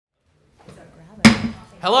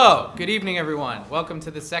Hello, good evening everyone. Welcome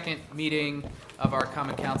to the second meeting of our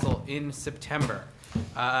Common Council in September.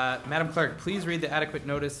 Madam Clerk, please read the adequate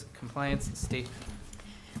notice compliance statement.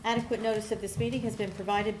 Adequate notice of this meeting has been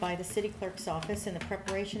provided by the City Clerk's office in the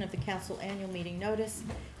preparation of the Council annual meeting notice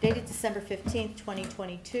dated December 15th,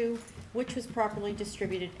 2022, which was properly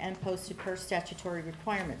distributed and posted per statutory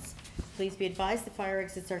requirements. Please be advised the fire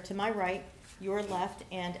exits are to my right, your left,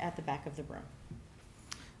 and at the back of the room.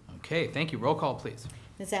 Okay, thank you. Roll call, please.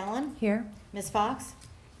 Ms. Allen? Here. Ms. Fox?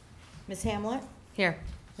 Ms. Hamlet? Here.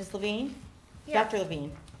 Ms. Levine? Here. Dr.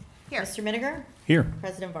 Levine? Here. Mr. Miniger? Here.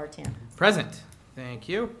 President Vartan? Present. Thank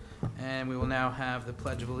you. And we will now have the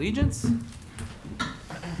Pledge of Allegiance.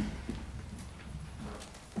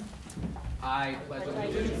 I pledge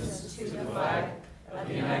allegiance to the flag of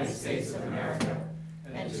the United States of America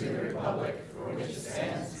and to the republic for which it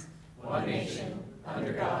stands, one nation,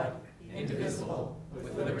 under God, indivisible,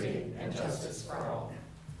 with liberty and justice for all.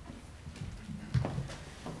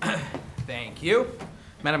 Thank you.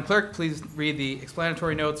 Madam Clerk, please read the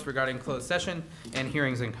explanatory notes regarding closed session and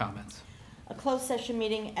hearings and comments. A closed session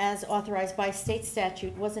meeting as authorized by state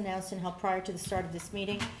statute was announced and held prior to the start of this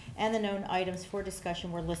meeting, and the known items for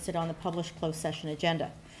discussion were listed on the published closed session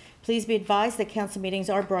agenda. Please be advised that council meetings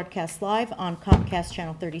are broadcast live on Comcast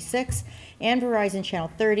Channel 36 and Verizon Channel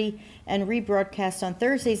 30 and rebroadcast on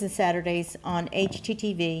Thursdays and Saturdays on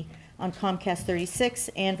HTTV on Comcast 36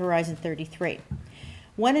 and Verizon 33.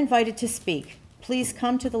 When invited to speak, please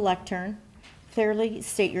come to the lectern, clearly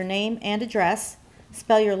state your name and address,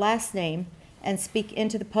 spell your last name, and speak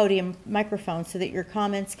into the podium microphone so that your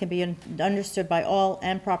comments can be understood by all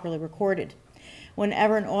and properly recorded.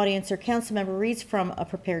 Whenever an audience or council member reads from a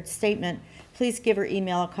prepared statement, please give or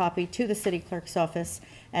email a copy to the City Clerk's office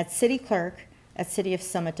at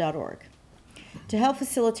cityclerk@cityofsummit.org. To help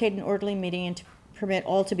facilitate an orderly meeting and to permit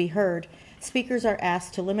all to be heard, speakers are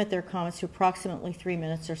asked to limit their comments to approximately 3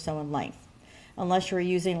 minutes or so in length. Unless you are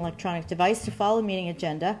using an electronic device to follow meeting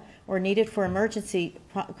agenda or need it for emergency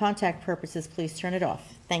contact purposes, please turn it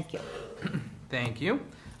off. Thank you. Thank you.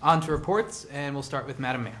 On to reports, and we'll start with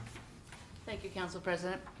Madam Mayor. Thank you, Council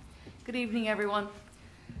President. Good evening, everyone.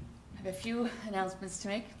 I have a few announcements to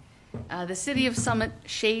make. The City of Summit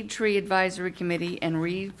Shade Tree Advisory Committee and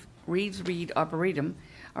Reeves Reed Arboretum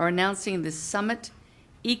are announcing the Summit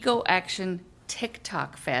Eco Action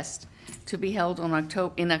TikTok Fest to be held in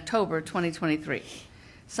October 2023.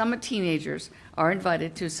 Summit teenagers are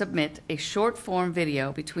invited to submit a short-form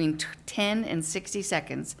video between 10 and 60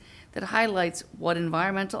 seconds that highlights what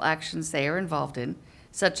environmental actions they are involved in,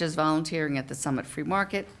 such as volunteering at the Summit Free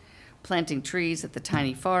Market, planting trees at the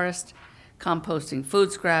Tiny Forest, composting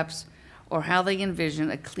food scraps, or how they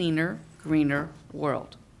envision a cleaner, greener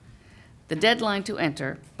world. The deadline to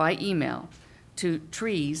enter by email to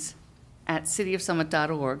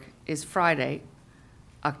trees@cityofsummit.org is Friday,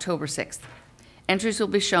 October 6th. Entries will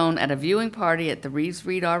be shown at a viewing party at the Reeves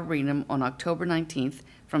Reed Arboretum on October 19th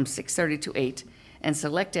from 6:30 to 8, and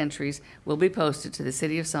select entries will be posted to the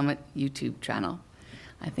City of Summit YouTube channel.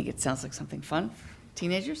 I think it sounds like something fun for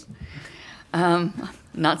teenagers.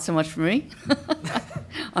 Not so much for me.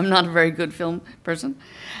 I'm not a very good film person.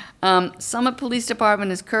 Summit Police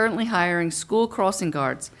Department is currently hiring school crossing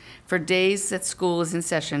guards for days that school is in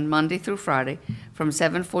session, Monday through Friday, from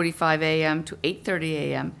 7:45 a.m. to 8:30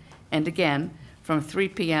 a.m., and again from 3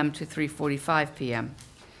 p.m. to 3:45 p.m.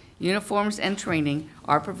 Uniforms and training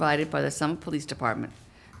are provided by the Summit Police Department.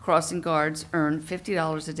 Crossing guards earn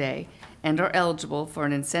 $50 a day and are eligible for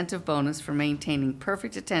an incentive bonus for maintaining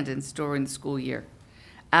perfect attendance during the school year.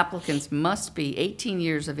 Applicants must be 18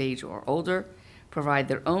 years of age or older, provide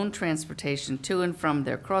their own transportation to and from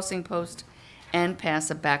their crossing post, and pass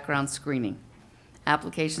a background screening.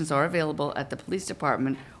 Applications are available at the police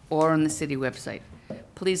department or on the city website.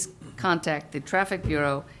 Please contact the Traffic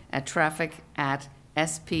Bureau at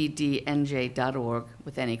traffic@spdnj.org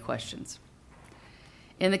with any questions.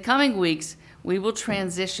 In the coming weeks, we will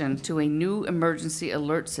transition to a new emergency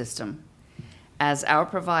alert system as our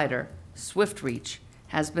provider, SwiftReach,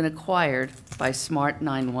 has been acquired by Smart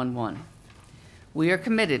 911. We are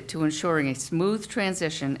committed to ensuring a smooth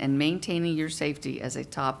transition and maintaining your safety as a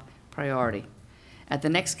top priority. At the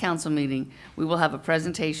next council meeting, we will have a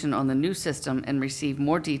presentation on the new system and receive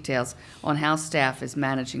more details on how staff is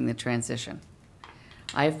managing the transition.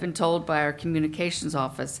 I have been told by our communications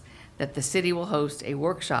office that the city will host a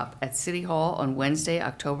workshop at City Hall on Wednesday,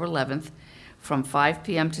 October 11th from 5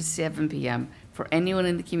 p.m. to 7 p.m. for anyone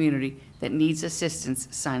in the community that needs assistance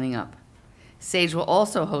signing up. SAGE will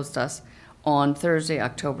also host us on Thursday,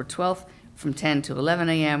 October 12th from 10 to 11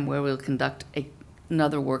 a.m. where we'll conduct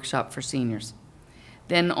another workshop for seniors.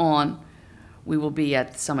 Then on We will be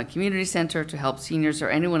at the Summit Community Center to help seniors or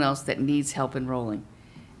anyone else that needs help enrolling.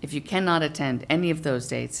 If you cannot attend any of those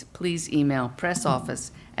dates, please email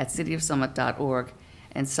pressoffice@cityofsummit.org,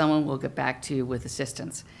 and someone will get back to you with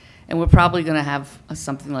assistance. And we're probably going to have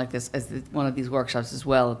something like this as one of these workshops as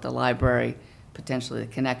well at the library, potentially the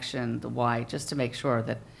Connection, the Y, just to make sure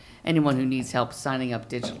that anyone who needs help signing up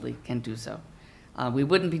digitally can do so. We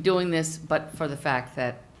wouldn't be doing this but for the fact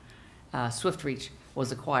that SwiftReach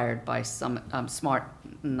was acquired by Smart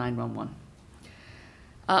 911.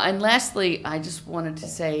 And lastly, I just wanted to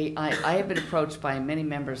say I have been approached by many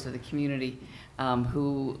members of the community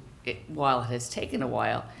who, while it has taken a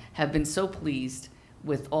while, have been so pleased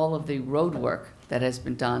with all of the road work that has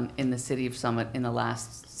been done in the city of Summit in the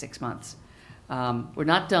last 6 months. We're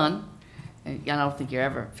not done. I don't think you're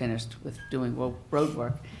ever finished with doing road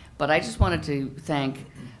work, but I just wanted to thank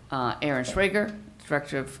Aaron Schrager,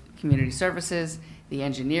 Director of Community Services, the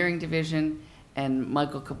Engineering Division, and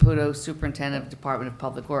Michael Caputo, Superintendent of Department of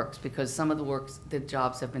Public Works, because some of the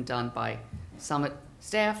jobs have been done by Summit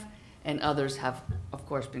staff, and others have, of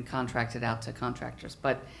course, been contracted out to contractors.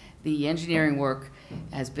 But the engineering work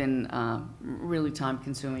has been really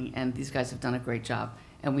time-consuming, and these guys have done a great job.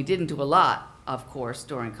 And we didn't do a lot, of course,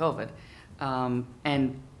 during COVID.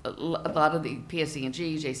 And a lot of the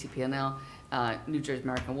PSE&G, JCP&L, New Jersey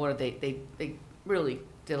American Water, they really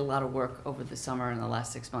did a lot of work over the summer and the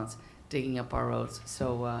last 6 months digging up our roads.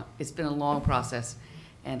 So it's been a long process,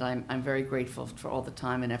 and I'm very grateful for all the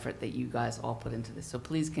time and effort that you guys all put into this. So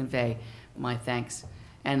please convey my thanks,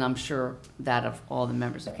 and I'm sure that of all the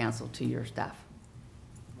members of council to your staff.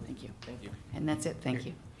 Thank you. Thank you. And that's it. Thank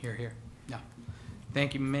you. Here, here. No.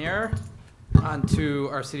 Thank you, Mayor. On to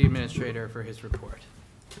our city administrator for his report.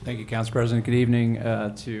 Thank you, Council President. Good evening.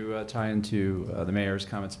 To tie into the mayor's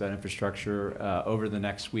comments about infrastructure, over the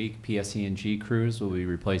next week, PSE&G crews will be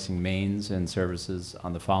replacing mains and services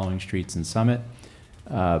on the following streets in Summit: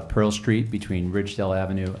 Pearl Street between Ridgedale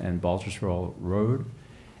Avenue and Baltusrol Road,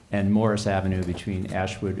 and Morris Avenue between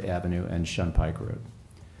Ashwood Avenue and Shunpike Road.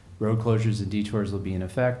 Road closures and detours will be in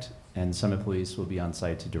effect, and Summit Police will be on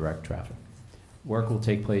site to direct traffic. Work will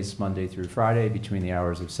take place Monday through Friday between the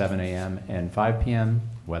hours of 7 a.m. and 5 p.m.,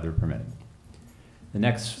 weather permitting. The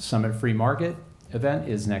next Summit Free Market event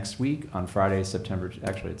is next week on Friday, it's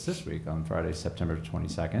this week on Friday, September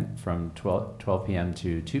 22nd from 12 p.m.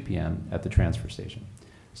 to 2 p.m. at the transfer station.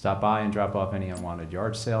 Stop by and drop off any unwanted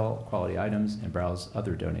yard sale quality items and browse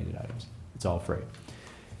other donated items. It's all free.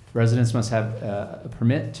 Residents must have a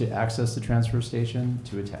permit to access the transfer station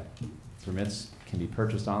to attend. Permits can be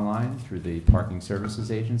purchased online through the Parking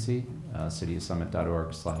Services Agency,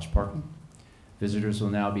 cityofsummit.org/parking. Visitors will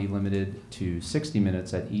now be limited to 60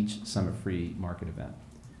 minutes at each Summit Free Market event.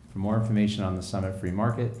 For more information on the Summit Free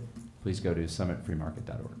Market, please go to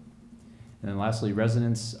summitfreemarket.org. And then lastly,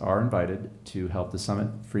 residents are invited to help the Summit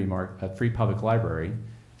Free Public Library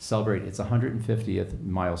celebrate its 150th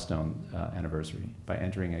milestone anniversary by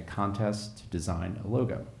entering a contest to design a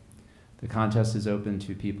logo. The contest is open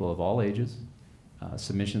to people of all ages.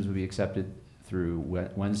 Submissions will be accepted through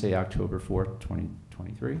Wednesday, October 4th,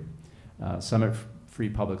 2023. Summit Free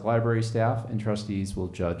Public Library staff and trustees will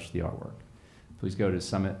judge the artwork. Please go to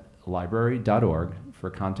summitlibrary.org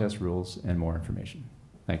for contest rules and more information.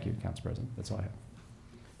 Thank you, Council President. That's all I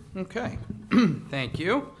have. Okay. Thank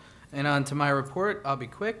you. And on to my report. I'll be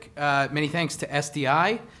quick. Many thanks to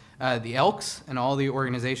SDI, the Elks, and all the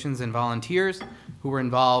organizations and volunteers who were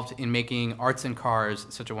involved in making Arts and Cars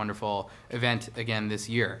such a wonderful event again this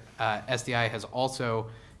year. SDI has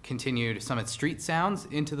also continued Summit Street Sounds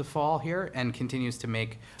into the fall here and continues to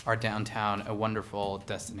make our downtown a wonderful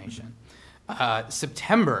destination.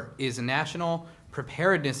 September is National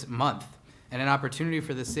Preparedness Month and an opportunity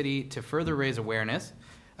for the city to further raise awareness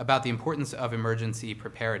about the importance of emergency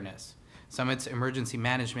preparedness. Summit's emergency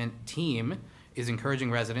management team is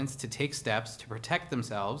encouraging residents to take steps to protect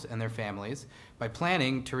themselves and their families by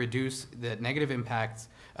planning to reduce the negative impacts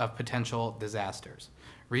of potential disasters.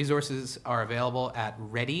 Resources are available at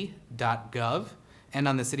ready.gov and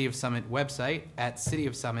on the City of Summit website at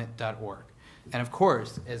cityofsummit.org. And of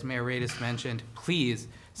course, as Mayor Radis mentioned, please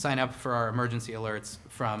sign up for our emergency alerts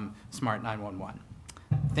from Smart 911.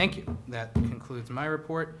 Thank you. That concludes my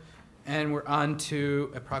report. And we're on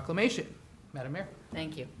to a proclamation. Madam Mayor.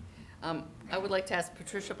 Thank you. I would like to ask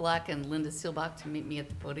Patricia Black and Linda Seelbach to meet me at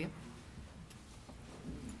the podium.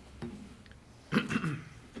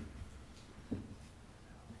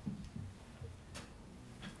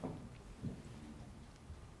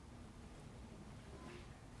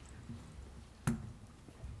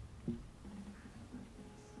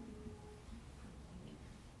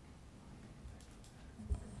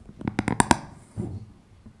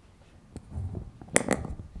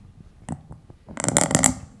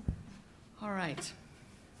 right.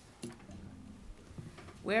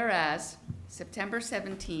 Whereas September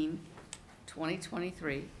 17,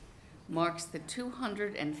 2023 marks the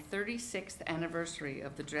 236th anniversary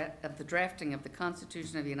of the drafting of the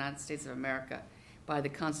Constitution of the United States of America by the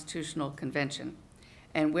Constitutional Convention,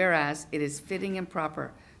 and whereas it is fitting and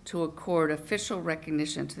proper to accord official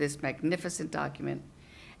recognition to this magnificent document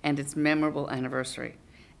and its memorable anniversary,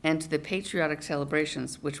 and to the patriotic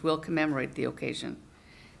celebrations which will commemorate the occasion,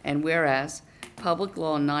 and whereas Public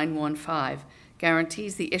Law 915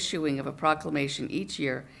 guarantees the issuing of a proclamation each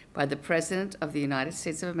year by the President of the United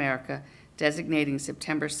States of America designating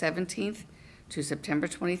September 17th to September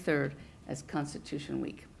 23rd as Constitution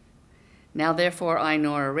Week. Now therefore, I,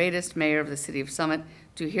 Nora Radis, Mayor of the City of Summit,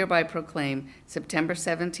 do hereby proclaim September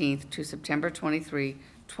 17th to September 23,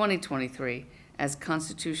 2023 as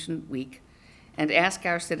Constitution Week, and ask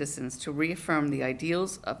our citizens to reaffirm the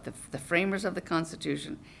ideals of the framers of the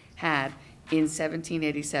Constitution had in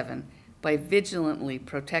 1787 by vigilantly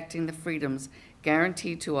protecting the freedoms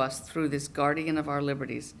guaranteed to us through this guardian of our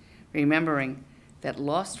liberties, remembering that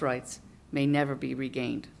lost rights may never be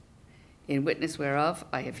regained. In witness whereof,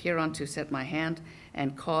 I have hereunto set my hand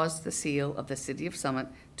and caused the seal of the City of Summit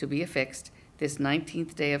to be affixed this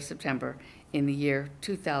 19th day of September in the year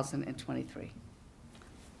 2023.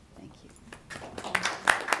 Thank you. Would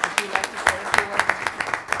you like to say a few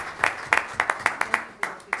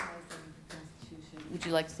words? Would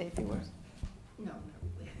you like to say a few words? No.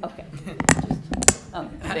 Okay. Oh,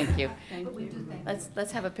 thank you.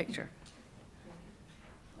 Let's have a picture.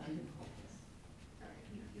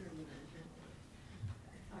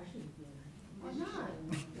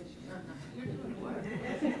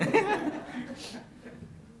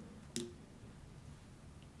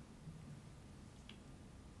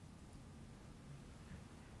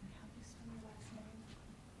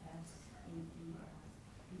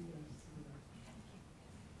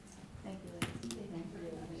 Thank you. Thank you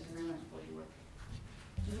very much for your work.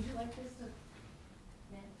 Would you like this to?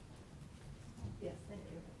 Yes, thank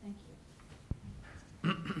you. Thank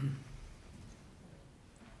you.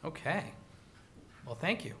 Okay. Well,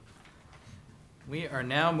 thank you. We are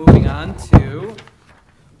now moving on to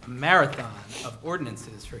a marathon of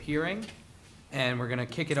ordinances for hearing, and we're going to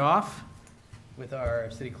kick it off with our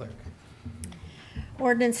city clerk.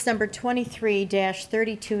 Ordinance number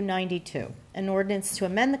 23-3292, an ordinance to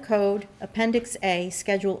amend the code, Appendix A,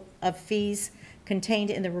 Schedule of Fees contained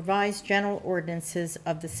in the revised general ordinances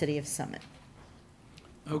of the City of Summit.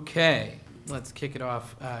 Okay, let's kick it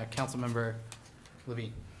off. Councilmember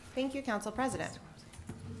Levine. Thank you, Council President.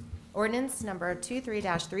 Ordinance number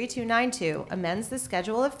 23-3292 amends the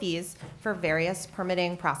schedule of fees for various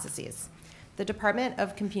permitting processes. The Department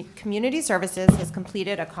of Community Services has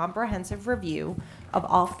completed a comprehensive review of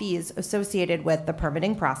all fees associated with the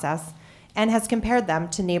permitting process and has compared them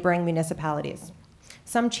to neighboring municipalities.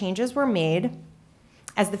 Some changes were made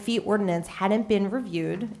as the fee ordinance hadn't been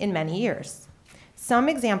reviewed in many years. Some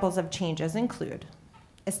examples of changes include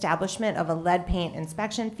establishment of a lead paint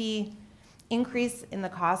inspection fee, increase in the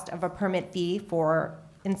cost of a permit fee for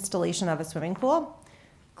installation of a swimming pool,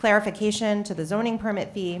 clarification to the zoning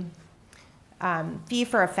permit fee, fee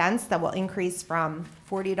for a fence that will increase from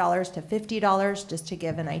 $40 to $50, just to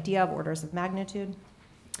give an idea of orders of magnitude.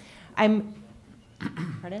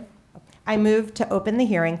 Pardon? I move to open the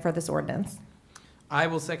hearing for this ordinance. I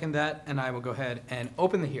will second that, and I will go ahead and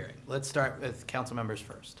open the hearing. Let's start with council members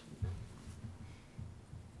first.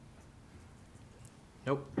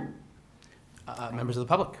 Nope. Members of the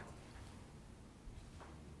public?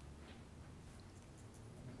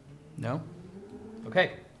 No?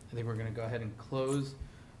 Okay. I think we're going to go ahead and close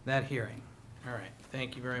that hearing. All right.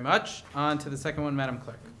 Thank you very much. On to the second one, Madam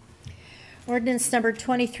Clerk. Ordinance number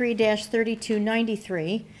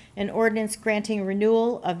 23-3293, an ordinance granting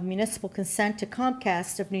renewal of municipal consent to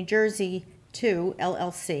Comcast of New Jersey 2,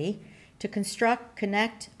 LLC, to construct,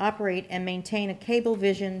 connect, operate, and maintain a cable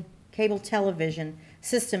television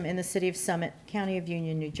system in the City of Summit, County of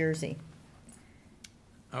Union, New Jersey.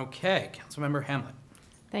 Okay. Councilmember Hamlet.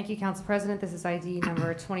 Thank you, Council President. This is ID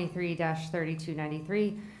number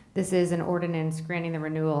 23-3293. This is an ordinance granting the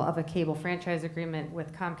renewal of a cable franchise agreement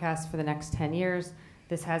with Comcast for the next 10 years.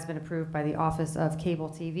 This has been approved by the Office of Cable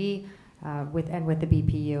TV with the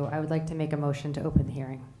BPU. I would like to make a motion to open the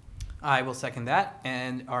hearing. I will second that,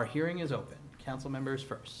 and our hearing is open. Council members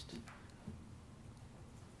first.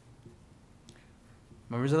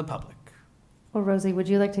 Members of the public. Well, Rosie, would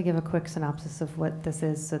you like to give a quick synopsis of what this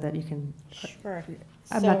is so that you can... Sure.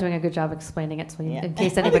 I'm not doing a good job explaining it, so Yeah. in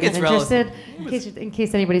case anybody's interested, relative. in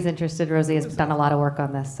case anybody's interested, Rosie has done a lot of work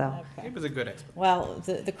on this. So Okay. It was a good explanation. Well,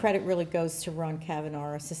 the credit really goes to Ron Kavanaugh,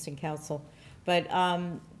 our assistant counsel, But,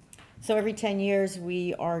 so every 10 years,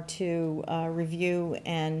 we are to review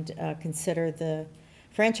and consider the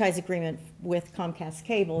franchise agreement with Comcast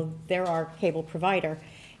Cable. They're our cable provider.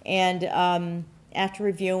 And after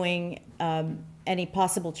reviewing any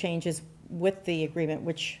possible changes with the agreement,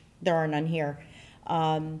 which there are none here,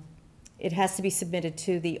 it has to be submitted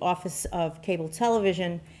to the Office of Cable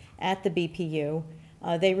Television at the BPU.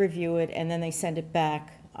 They review it, and then they send it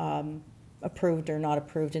back, approved or not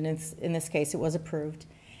approved. And in this case, it was approved.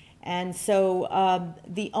 And so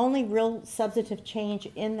the only real substantive change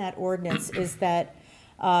in that ordinance is that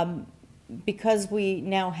because we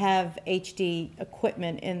now have HD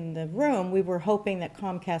equipment in the room, we were hoping that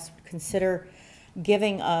Comcast would consider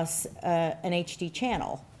giving us an HD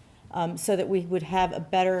channel so that we would have a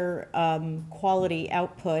better quality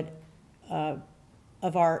output of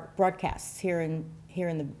our broadcasts here in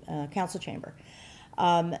the council chamber.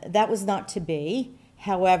 That was not to be.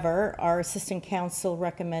 However, our assistant counsel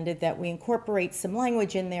recommended that we incorporate some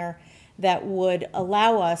language in there that would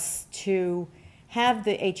allow us to have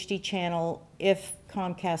the HD channel if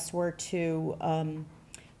Comcast were to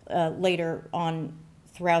later on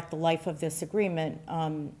throughout the life of this agreement,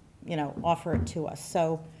 offer it to us.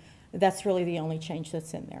 So that's really the only change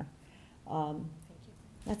that's in there. Thank you.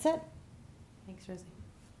 That's it. Thanks, Rosie.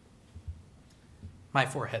 My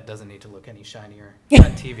forehead doesn't need to look any shinier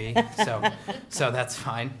on TV, so that's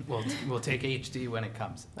fine. We'll take HD when it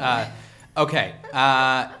comes. Okay.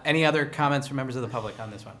 Any other comments from members of the public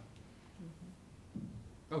on this one?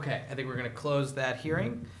 Okay, I think we're going to close that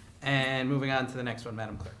hearing, and moving on to the next one,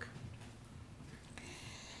 Madam Clerk.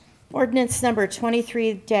 Ordinance number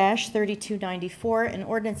 23-3294, an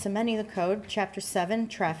ordinance amending the code, Chapter 7,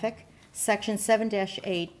 Traffic, Section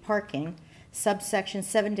 7-8, Parking, Subsection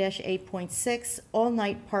 7-8.6,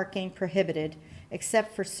 all-night parking prohibited,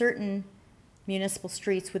 except for certain municipal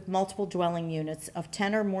streets with multiple dwelling units of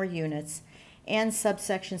 10 or more units, and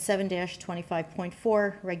Subsection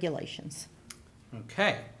 7-25.4, Regulations.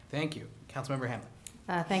 Okay, thank you. Councilmember Hamlin.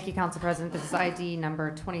 Thank you, Council President. This is ID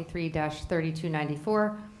number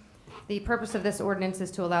 23-3294. The purpose of this ordinance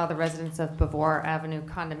is to allow the residents of Bavor Avenue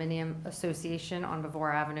Condominium Association on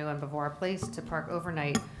Bavor Avenue and Bavor Place to park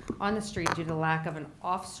overnight on the street due to the lack of an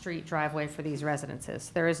off-street driveway for these residences.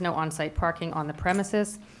 There is no on-site parking on the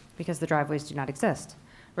premises because the driveways do not exist.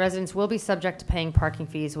 Residents will be subject to paying parking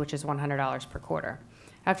fees, which is $100 per quarter.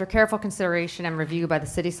 After careful consideration and review by the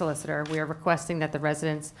city solicitor, we are requesting that the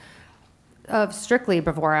residents of strictly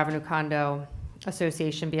Bavor Avenue Condo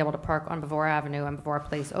Association be able to park on Bavor Avenue and Bavor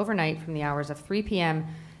Place overnight from the hours of 3 p.m.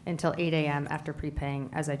 until 8 a.m. after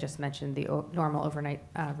prepaying, as I just mentioned, the normal overnight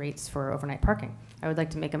rates for overnight parking. I would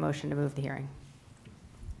like to make a motion to move the hearing.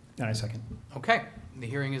 And I second. Okay, the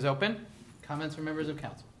hearing is open. Comments from members of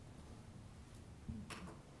council?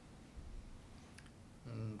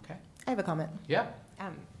 Okay. I have a comment. Yeah.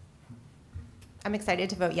 I'm excited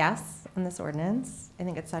to vote yes on this ordinance. I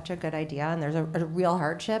think it's such a good idea, and there's a real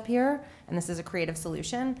hardship here, and this is a creative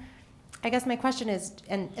solution. I guess my question is,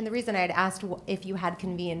 and the reason I had asked if you had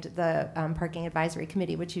convened the Parking Advisory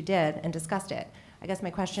Committee, which you did, and discussed it, I guess my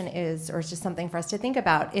question is, or it's just something for us to think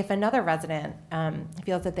about, if another resident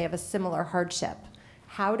feels that they have a similar hardship,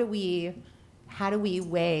 how do we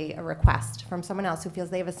weigh a request from someone else who feels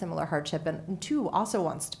they have a similar hardship and too also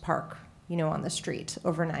wants to park, on the street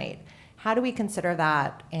overnight? How do we consider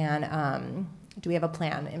that, and do we have a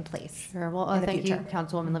plan in place? Sure. Well, in the thank future? you,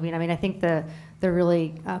 Councilwoman Levine. I mean, I think the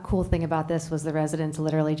really cool thing about this was the residents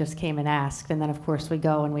literally just came and asked, and then of course we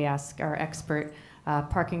go and we ask our expert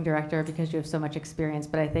parking director because you have so much experience.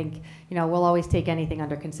 But I think we'll always take anything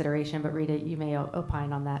under consideration. But Rita, you may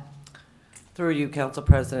opine on that. Through you, Council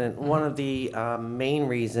President, one of the main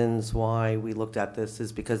reasons why we looked at this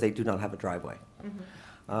is because they do not have a driveway.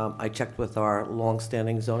 I checked with our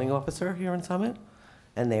longstanding zoning officer here in Summit,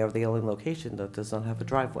 and they are the only location that does not have a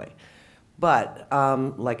driveway. But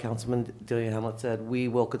like Councilman Delia Hamlet said, we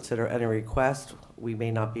will consider any request. We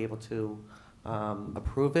may not be able to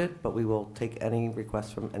approve it, but we will take any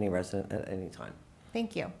request from any resident at any time.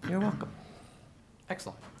 Thank you. You're welcome.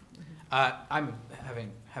 Excellent. I'm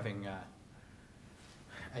having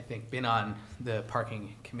I think been on the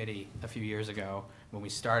parking committee a few years ago when we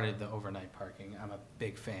started the overnight parking. I'm a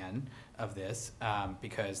big fan of this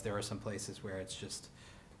because there are some places where it's just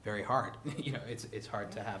very hard. It's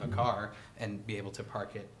hard to have a car and be able to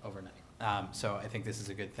park it overnight. So I think this is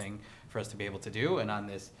a good thing for us to be able to do. And on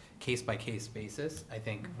this case-by-case basis, I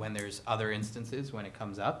think when there's other instances, when it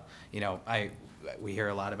comes up, we hear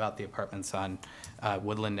a lot about the apartments on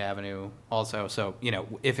Woodland Avenue also. So,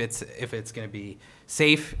 if it's going to be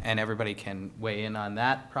safe and everybody can weigh in on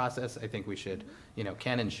that process, I think we should,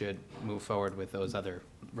 can and should move forward with those other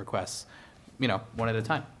requests, one at a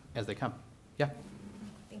time as they come. Yeah.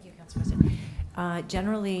 Thank you, Council President.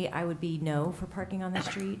 Generally, I would be no for parking on the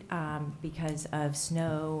street because of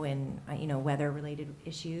snow and weather-related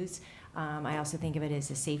issues. I also think of it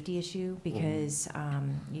as a safety issue because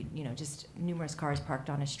just numerous cars parked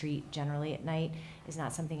on a street generally at night is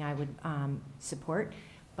not something I would support.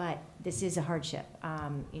 But this is a hardship.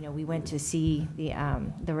 We went to see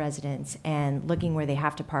the residents, and looking where they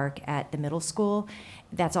have to park at the middle school,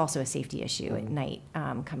 that's also a safety issue at night.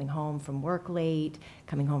 Coming home from work late,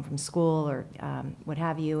 coming home from school, or what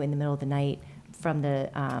have you, in the middle of the night from the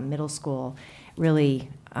middle school, really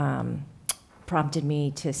prompted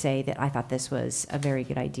me to say that I thought this was a very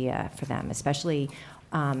good idea for them, especially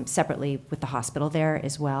separately with the hospital there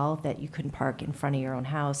as well, that you couldn't park in front of your own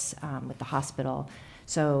house with the hospital.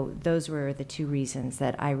 So those were the two reasons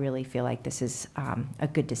that I really feel like this is a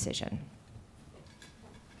good decision.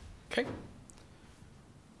 Okay.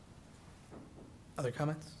 Other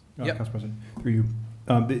comments? Council President, through you.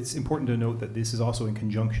 It's important to note that this is also in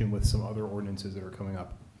conjunction with some other ordinances that are coming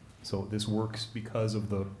up. So this works because of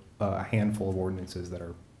the a handful of ordinances that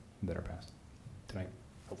are passed tonight,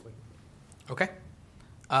 hopefully. Okay.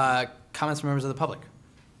 Comments from members of the public?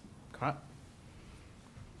 Come on.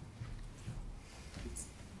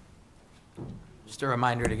 Just a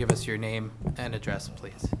reminder to give us your name and address,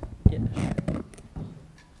 please. Yeah.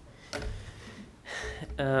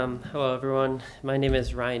 Hello, everyone. My name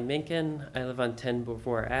is Ryan Minkin. I live on 10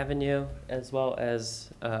 Beauvoir Avenue, as well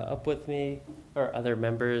as up with me are other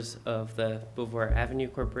members of the Beauvoir Avenue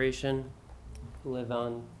Corporation who live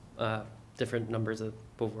on different numbers of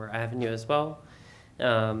Beauvoir Avenue as well.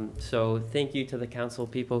 So thank you to the council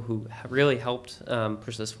people who have really helped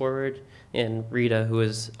push this forward, and Rita, who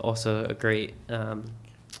is also a great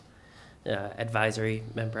advisory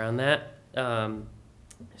member on that.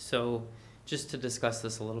 So just to discuss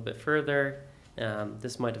this a little bit further,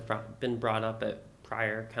 this might have been brought up at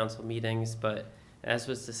prior council meetings, but as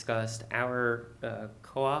was discussed, our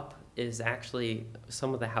co-op is actually,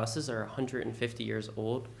 some of the houses are 150 years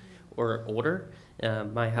old or older.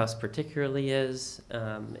 My house particularly is,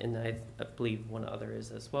 and I believe one other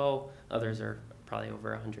is as well. Others are probably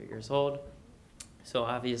over 100 years old. So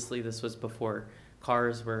obviously this was before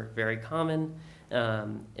cars were very common.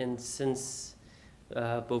 And since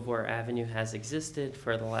Beauvoir Avenue has existed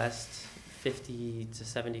for the last 50 to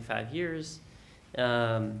 75 years,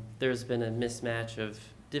 there's been a mismatch of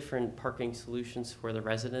different parking solutions for the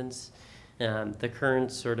residents. The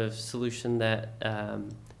current sort of solution that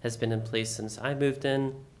has been in place since I moved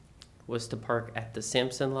in was to park at the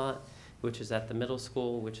Sampson lot, which is at the middle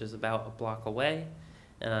school, which is about a block away.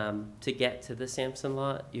 To get to the Sampson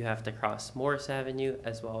lot, you have to cross Morris Avenue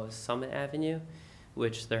as well as Summit Avenue,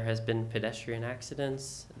 which there has been pedestrian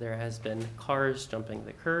accidents, there has been cars jumping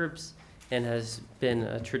the curbs, and has been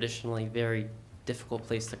a traditionally very difficult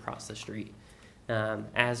place to cross the street.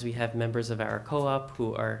 As we have members of our co-op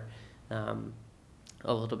who are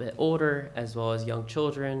a little bit older, as well as young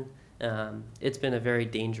children, it's been a very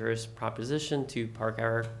dangerous proposition to park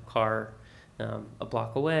our car a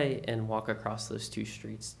block away and walk across those two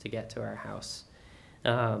streets to get to our house.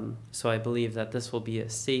 So I believe that this will be a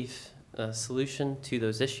safe solution to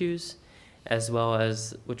those issues, as well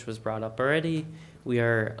as, which was brought up already, we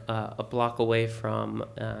are a block away from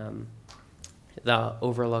the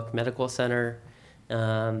Overlook Medical Center,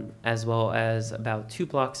 as well as about 2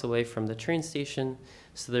 blocks away from the train station.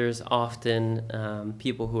 So there's often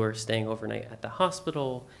people who are staying overnight at the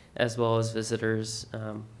hospital, as well as visitors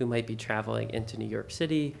who might be traveling into New York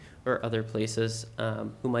City or other places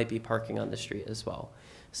who might be parking on the street as well.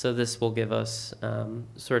 So this will give us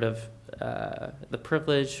sort of the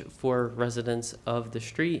privilege for residents of the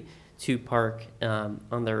street to park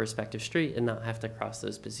on their respective street and not have to cross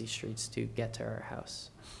those busy streets to get to our house.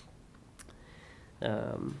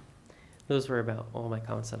 Those were about all my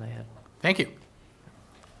comments that I had. Thank you.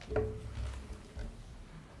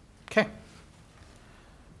 Okay.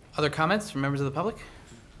 Other comments from members of the public?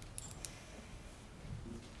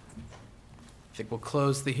 I think we'll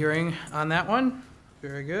close the hearing on that one.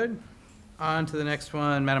 Very good. On to the next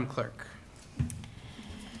one, Madam Clerk.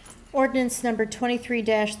 Ordinance number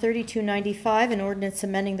 23-3295, an ordinance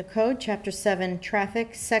amending the code, Chapter 7,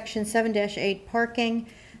 Traffic, Section 7-8, Parking,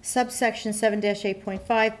 subsection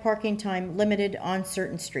 7-8.5, parking time limited on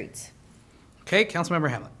certain streets. Okay, Councilmember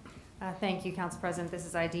Hamlet. Thank you, Council President. This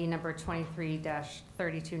is ID number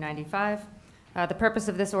 23-3295. The purpose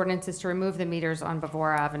of this ordinance is to remove the meters on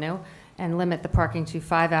Bavora Avenue and limit the parking to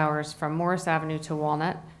 5 hours from Morris Avenue to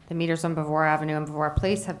Walnut. The meters on Bavora Avenue and Bavora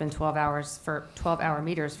Place have been 12-hour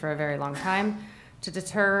meters for a very long time. To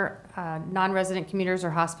deter non-resident commuters or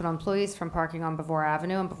hospital employees from parking on Bavora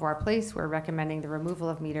Avenue and Bavora Place, we're recommending the removal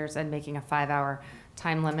of meters and making a 5-hour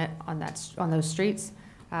time limit on those streets.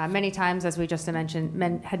 Many times, as we just had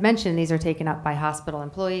mentioned, these are taken up by hospital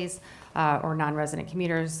employees or non-resident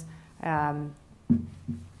commuters.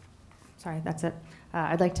 Sorry, that's it.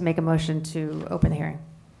 I'd like to make a motion to open the hearing.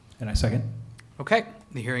 And I second. Okay,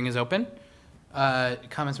 the hearing is open.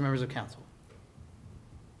 Comments from members of council?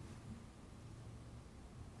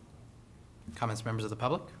 Comments from members of the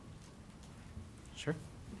public? Sure.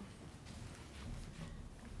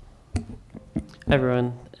 Hi,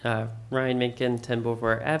 everyone. Ryan Minkin, 10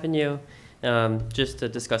 Beauvoir Avenue. Just to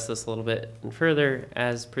discuss this a little bit further,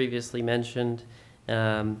 as previously mentioned,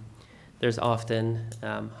 there's often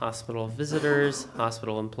hospital visitors,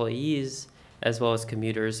 hospital employees, as well as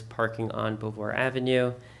commuters parking on Beauvoir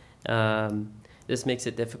Avenue. This makes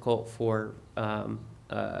it difficult for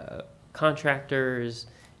contractors,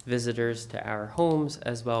 visitors to our homes,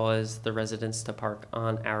 as well as the residents to park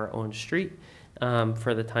on our own street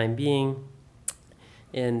for the time being.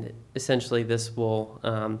 And essentially this will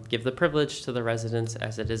give the privilege to the residents,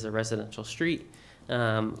 as it is a residential street,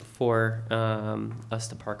 for us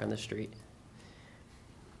to park on the street.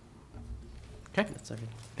 Okay, That's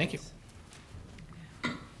everything. thank you.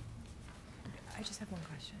 I just have one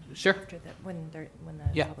question. Sure. After when the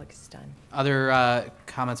Yeah. public is done. Other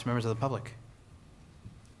comments from members of the public?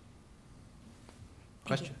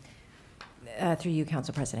 Thank you. Question? Through you,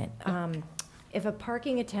 Council President. If a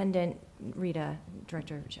parking attendant, Rita,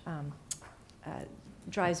 Director,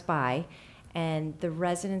 drives by and the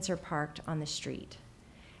residents are parked on the street,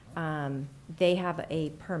 they have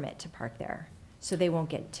a permit to park there, so they won't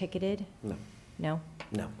get ticketed? No. No?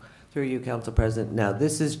 No. Through you, Council President. Now,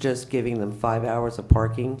 this is just giving them 5 hours of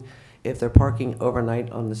parking. If they're parking overnight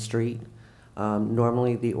on the street,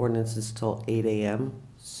 normally the ordinance is till 8 a.m.,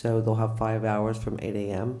 so they'll have 5 hours from 8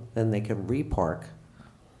 a.m. Then they can repark,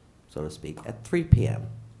 so to speak, at 3 p.m.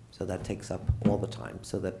 So that takes up all the time,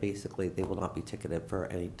 so that basically they will not be ticketed for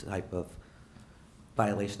any type of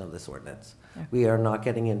violation of this ordinance. Okay. We are not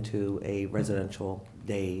getting into a residential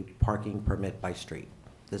day parking permit by street.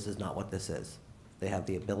 This is not what this is. They have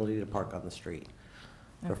the ability to park on the street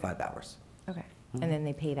for Okay. 5 hours. Okay. Mhm. And then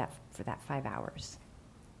they pay that for that 5 hours?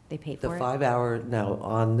 They pay The for it? 5 hour, now,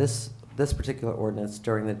 on this particular ordinance,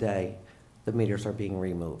 during the day, the meters are being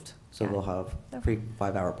removed. So Got it. they'll have Okay. free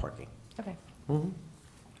 5 hour parking. Okay. Mhm.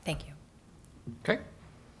 Thank you. Okay.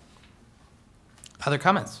 Other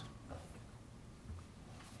comments?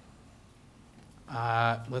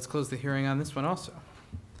 Let's close the hearing on this one also.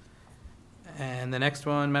 And the next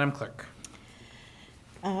one, Madam Clerk.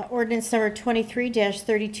 Ordinance number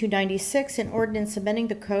 23-3296, an ordinance amending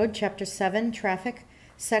the code, Chapter 7, Traffic,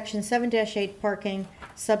 Section 7-8, Parking,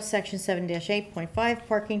 subsection 7-8.5,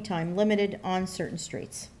 parking time limited on certain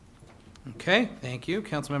streets. Okay, thank you.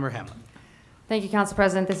 Councilmember Hamlin. Thank you, Council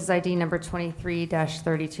President. This is ID number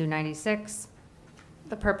 23-3296.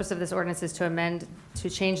 The purpose of this ordinance is to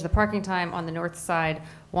change the parking time on the north side,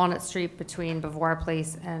 Walnut Street, between Beauvoir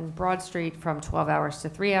Place and Broad Street from 12 hours to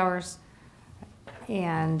 3 hours.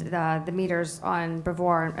 And the meters on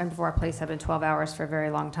Beauvoir and Beauvoir Place have been 12 hours for a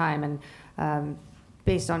very long time. And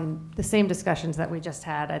based on the same discussions that we just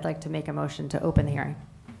had, I'd like to make a motion to open the hearing.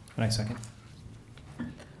 And I second.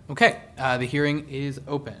 Okay, the hearing is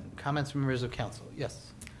open. Comments from members of council? Yes.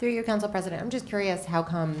 Through you, Council President, I'm just curious how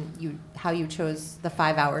you chose the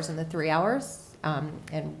 5 hours and the 3 hours,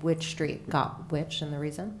 and which street got which and the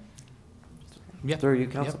reason? Yep. Through you,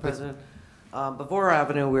 Council Yep, please. President. Before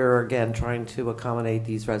Avenue, we're again trying to accommodate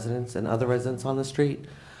these residents and other residents on the street.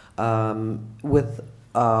 With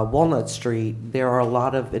Walnut Street, there are a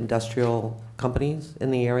lot of industrial companies in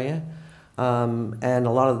the area, and a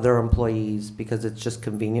lot of their employees, because it's just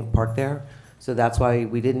convenient, park there. So that's why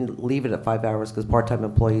we didn't leave it at 5 hours, because part-time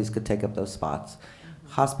employees could take up those spots.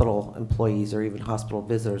 Hospital employees or even hospital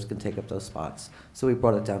visitors can take up those spots. So we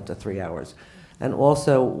brought it down to 3 hours. And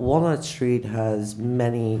also, Walnut Street has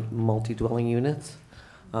many multi-dwelling units.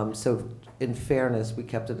 So in fairness, we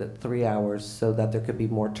kept it at 3 hours so that there could be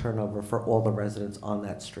more turnover for all the residents on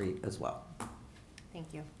that street as well.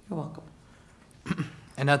 Thank you. You're welcome.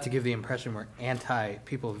 And not to give the impression we're anti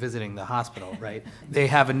people visiting the hospital, right? They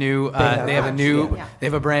have a new, they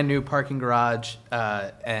have a brand new parking garage,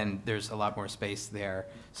 and there's a lot more space there.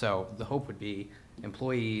 So the hope would be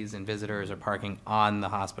employees and visitors are parking on the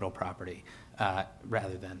hospital property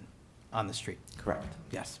rather than on the street. Correct.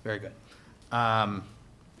 Yes, very good.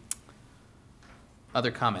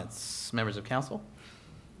 Other comments, members of council?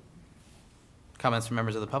 Comments from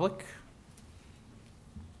members of the public?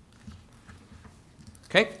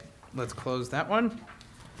 Okay, let's close that one.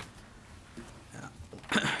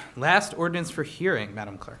 Last ordinance for hearing,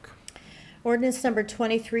 Madam Clerk. Ordinance number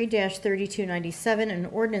 23-3297, an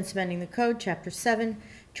ordinance amending the code, Chapter 7,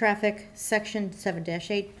 Traffic, Section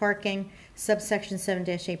 7-8, Parking, Subsection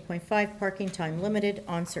 7-8.5, Parking Time Limited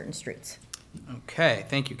on certain streets. Okay,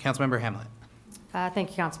 thank you. Councilmember Hamlet. Thank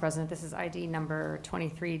you, Council President. This is ID number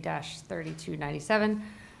 23-3297.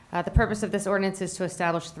 The purpose of this ordinance is to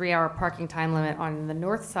establish 3-hour parking time limit on the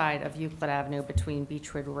north side of Euclid Avenue between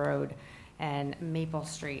Beechwood Road and Maple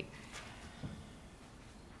Street.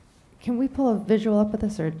 Can we pull a visual up of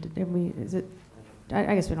this, or did we? Is it?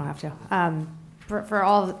 I guess we don't have to.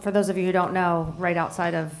 For those of you who don't know, right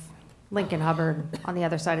outside of Lincoln Hubbard, on the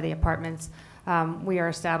other side of the apartments, we are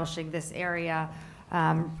establishing this area.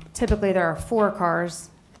 Typically, there are 4 cars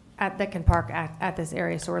that can park at this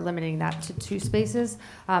area, so we're limiting that to 2 spaces.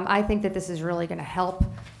 I think that this is really going to help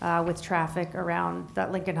with traffic around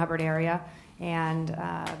that Lincoln Hubbard area. And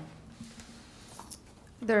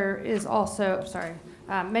there is also,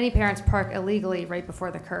 many parents park illegally right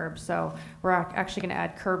before the curb, so we're actually going to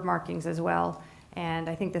add curb markings as well. And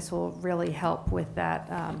I think this will really help with that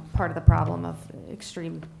part of the problem of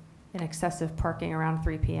extreme and excessive parking around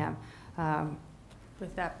 3 p.m.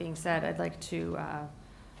 With that being said, I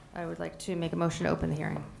would like to make a motion to open the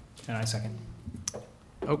hearing. And I second.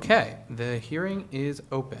 Okay, the hearing is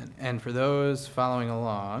open. And for those following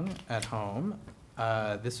along at home,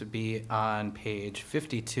 this would be on page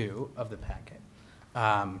 52 of the packet,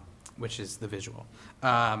 which is the visual.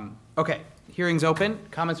 Okay, hearing's open.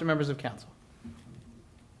 Comments from members of council?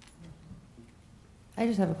 I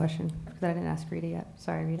just have a question because I didn't ask Rita yet.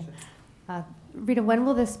 Sorry, Rita. Rita, when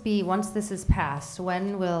will this be, once this is passed,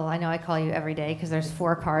 when will, I know I call you every day because there's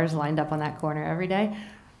 4 cars lined up on that corner every day.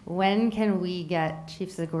 When can we get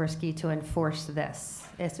Chief Zagorski to enforce this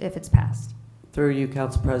if it's passed? Through you,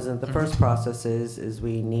 Council President, the first process is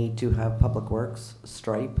we need to have Public Works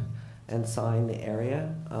stripe and sign the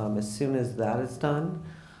area. As soon as that is done,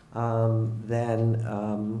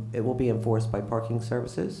 then it will be enforced by parking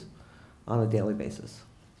services on a daily basis.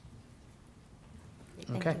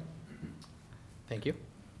 Okay. Thank you.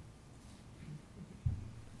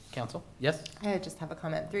 Council? Yes? I just have a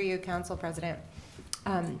comment through you, Council President.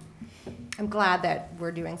 I'm glad that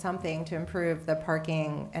we're doing something to improve the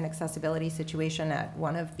parking and accessibility situation at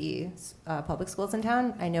one of the public schools in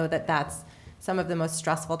town. I know that that's some of the most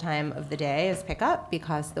stressful time of the day is pickup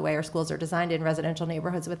because the way our schools are designed in residential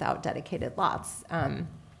neighborhoods without dedicated lots.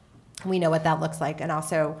 We know what that looks like. And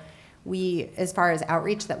also, as far as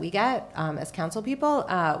outreach that we get as council people,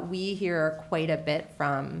 we hear quite a bit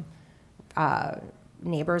from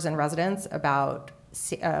neighbors and residents about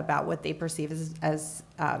what they perceive as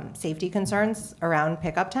safety concerns around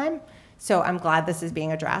pickup time. So I'm glad this is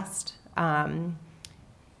being addressed.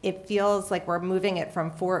 It feels like we're moving it from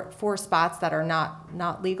four spots that are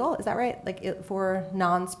not legal. Is that right? Like 4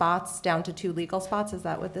 non-spots down to 2 legal spots. Is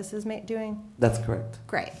that what this is doing? That's correct.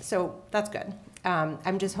 Great. So that's good.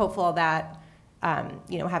 I'm just hopeful that,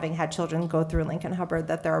 having had children go through Lincoln Hubbard,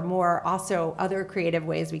 that there are more also other creative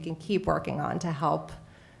ways we can keep working on to help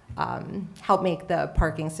make the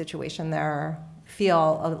parking situation there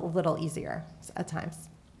feel a little easier at times.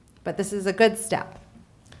 But this is a good step.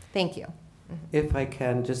 Thank you. If I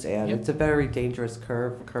can just add, Yep. It's a very dangerous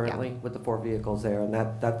curve currently with the 4 vehicles there, and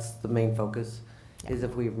that's the main focus, is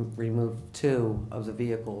if we remove 2 of the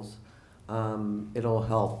vehicles, it'll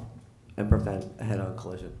help and prevent a head-on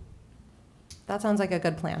collision. That sounds like a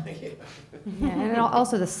good plan. Yeah, and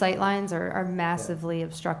also the sight lines are massively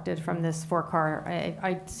obstructed from this 4-car.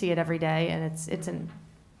 I see it every day, and it's an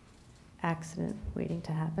accident waiting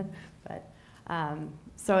to happen. But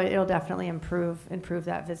so it'll definitely improve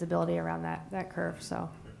that visibility around that curve. So.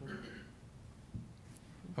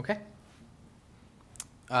 Okay.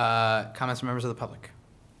 Comments from members of the public?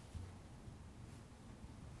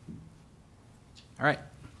 All right.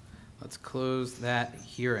 Let's close that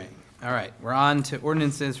hearing. All right, we're on to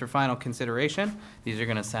ordinances for final consideration. These are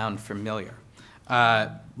going to sound familiar.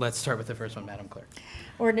 Let's start with the first one, Madam Clerk.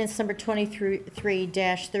 Ordinance number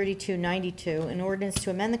 23-3292, an ordinance to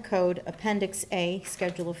amend the code, Appendix A,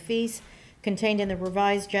 Schedule of Fees, contained in the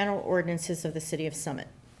revised general ordinances of the City of Summit.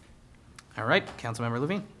 All right, Councilmember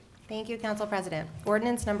Levine. Thank you, Council President.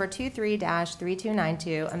 Ordinance number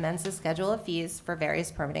 23-3292 amends the schedule of fees for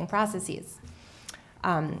various permitting processes.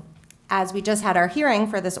 As we just had our hearing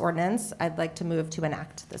for this ordinance, I'd like to move to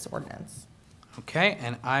enact this ordinance. Okay,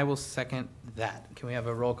 and I will second that. Can we have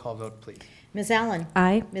a roll call vote, please? Ms. Allen?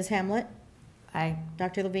 Aye. Ms. Hamlet? Aye.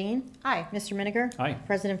 Dr. Levine? Aye. Mr. Miniger? Aye.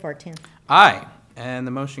 President Vartan? Aye, and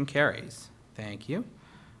the motion carries. Thank you.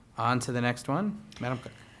 On to the next one. Madam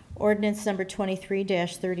Clerk. Ordinance number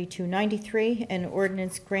 23-3293, an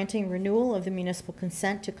ordinance granting renewal of the municipal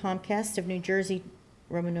consent to Comcast of New Jersey,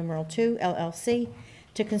 Roman numeral 2, LLC,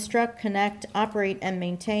 to construct, connect, operate, and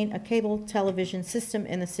maintain a cable television system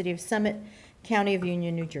in the City of Summit, County of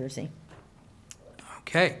Union, New Jersey.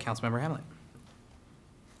 Okay, Councilmember Hamlet.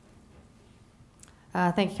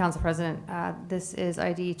 Thank you, Council President. This is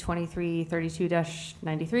ID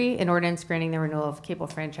 2332-93, an ordinance granting the renewal of cable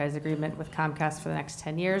franchise agreement with Comcast for the next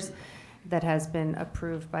 10 years that has been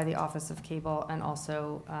approved by the Office of Cable and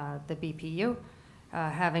also the BPU.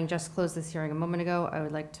 Having just closed this hearing a moment ago, I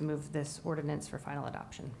would like to move this ordinance for final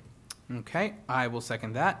adoption. Okay, I will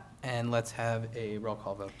second that, and let's have a roll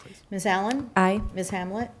call vote, please. Ms. Allen? Aye. Ms.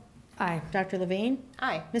 Hamlet? Aye. Dr. Levine?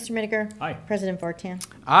 Aye. Mr. Miniger? Aye. President Vartan?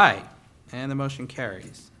 Aye, and the motion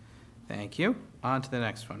carries. Thank you. On to the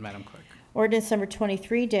next one, Madam Clerk. Ordinance number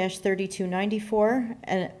 23-3294,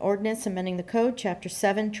 an ordinance amending the code, Chapter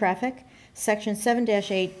 7, Traffic, Section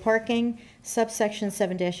 7-8, Parking, subsection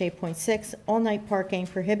 7-8.6, all-night parking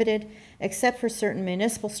prohibited except for certain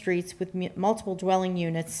municipal streets with multiple dwelling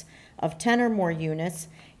units of 10 or more units,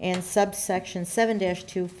 and subsection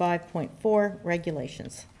 7-25.4,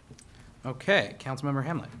 regulations. Okay, Councilmember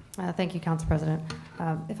Hamlet. Thank you, Council President.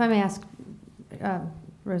 If I may ask,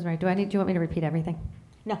 Rosemary, do you want me to repeat everything?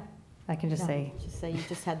 No. I can just No, say, Just say you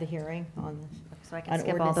just had the hearing on this. so I can An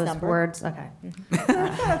skip all ordinance those number. words? Okay.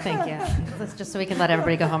 Thank you. That's just so we can let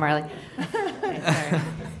everybody go home early. Okay, sorry.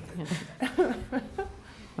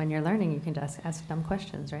 When you're learning, you can just ask dumb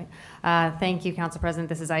questions, right? Thank you, Council President.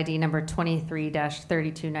 This is ID number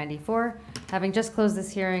 23-3294. Having just closed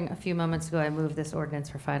this hearing a few moments ago, I move this ordinance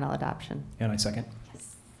for final adoption. And I second.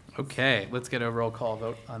 Okay, let's get a roll call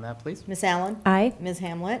vote on that, please. Ms. Allen? Aye. Ms.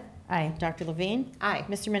 Hamlet? Aye. Dr. Levine? Aye.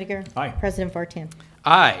 Mr. Miniger? Aye. President Vartan?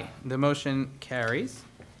 Aye, the motion carries.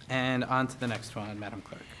 And on to the next one, Madam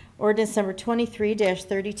Clerk. Ordinance number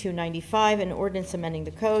 23-3295, an ordinance amending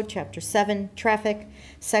the code, Chapter 7, Traffic,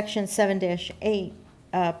 Section 7-8,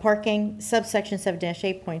 Parking, subsection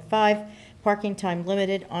 7-8.5, parking time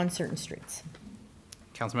limited on certain streets.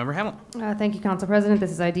 Councilmember Hamlet. Thank you, Council President.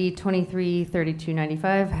 This is ID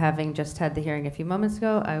 233295. Having just had the hearing a few moments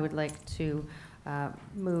ago, I would like to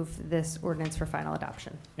move this ordinance for final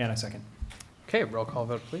adoption. And I second. Okay, roll call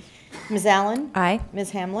vote, please. Ms. Allen? Aye.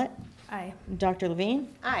 Ms. Hamlet? Aye. Dr.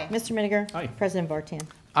 Levine? Aye. Mr. Miniger? Aye. President Vartan?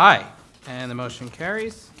 Aye, and the motion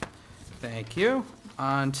carries. Thank you.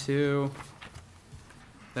 On to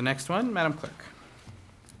the next one, Madam Clerk.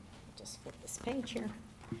 Just flip this page here.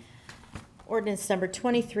 Ordinance number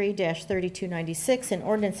 23-3296, an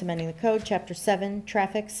ordinance amending the code, Chapter 7,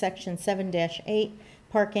 Traffic, Section 7-8,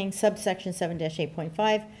 Parking, subsection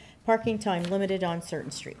 7-8.5, parking time limited on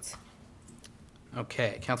certain streets.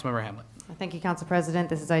 Okay, Councilmember Hamlet. Thank you, Council President.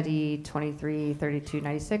 This is ID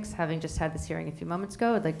 233296. Having just had this hearing a few moments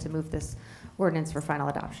ago, I'd like to move this ordinance for final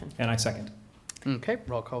adoption. And I second. Okay,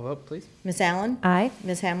 roll call vote, please. Ms. Allen? Aye.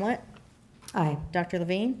 Ms. Hamlet? Aye. Dr.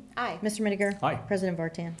 Levine? Aye. Mr. Miniger? Aye. President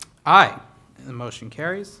Vartan? Aye, and the motion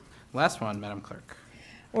carries. Last one, Madam Clerk.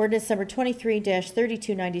 Ordinance number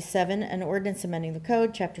 23-3297, an ordinance amending the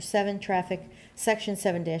code, Chapter 7, Traffic, Section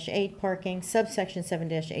 7-8, Parking, subsection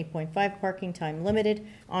 7-8.5, parking time limited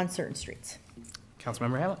on certain streets.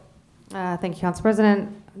 Councilmember Hamlet. Thank you, Council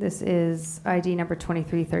President. This is ID number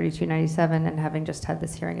 233297, and having just had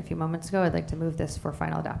this hearing a few moments ago, I'd like to move this for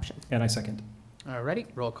final adoption. And I second. Alrighty,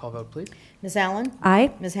 roll call vote, please. Ms. Allen?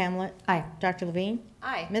 Aye. Ms. Hamlet? Aye. Dr. Levine?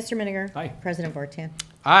 Aye. Mr. Miniger? Aye. President Vartan?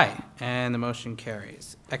 Aye, and the motion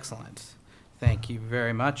carries. Excellent. Thank you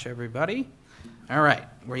very much, everybody. All right,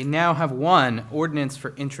 we now have one ordinance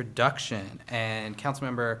for introduction, and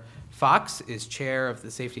Councilmember Fox is chair of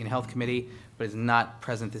the Safety and Health Committee, but is not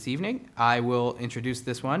present this evening. I will introduce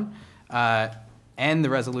this one and the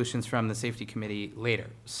resolutions from the Safety Committee later.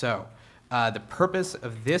 So the purpose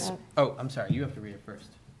of this, oh, I'm sorry, you have to read it first.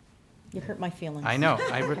 You hurt my feelings. I know,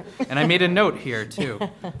 and I made a note here too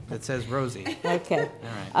that says Rosie. Okay.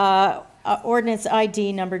 All right. Ordinance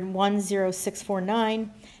ID number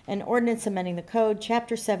 10649, an ordinance amending the code,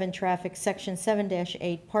 Chapter 7, Traffic, Section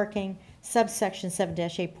 7-8, Parking, subsection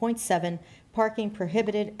 7-8.7, parking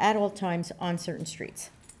prohibited at all times on certain streets.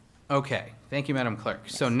 Okay, thank you, Madam Clerk.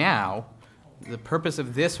 So now, the purpose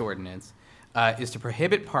of this ordinance is to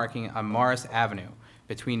prohibit parking on Morris Avenue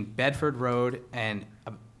between Bedford Road and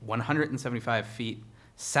 175 feet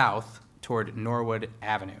south toward Norwood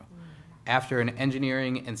Avenue. After an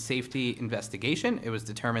engineering and safety investigation, it was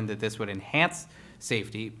determined that this would enhance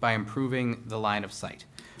safety by improving the line of sight.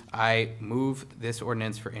 I move this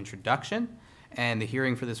ordinance for introduction, and the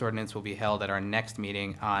hearing for this ordinance will be held at our next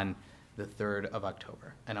meeting on the 3rd of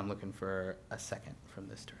October. And I'm looking for a second from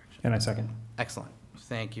this direction. And I second. Excellent.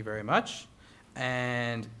 Thank you very much.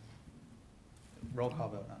 And roll call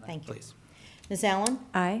vote on that, Thank you. please. Ms. Allen?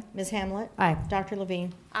 Aye. Ms. Hamlet? Aye. Dr.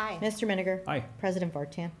 Levine? Aye. Mr. Miniger? Aye. President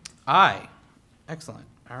Vartan? Aye. Excellent.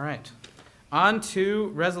 All right. On to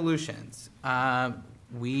resolutions.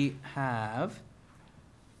 We have,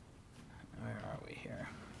 where are we here?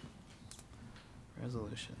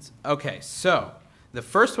 Resolutions. Okay, so the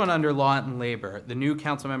first one under Law and Labor, the new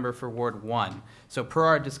council member for Ward 1. So per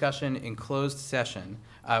our discussion in closed session,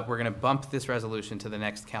 we're going to bump this resolution to the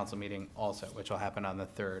next council meeting also, which will happen on the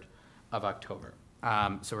 3rd of October.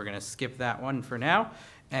 So we're going to skip that one for now,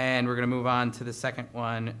 and we're going to move on to the second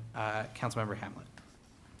one, Councilmember Hamlet.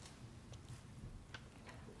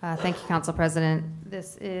 Thank you, Council President.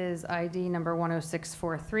 This is ID number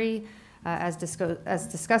 10643. As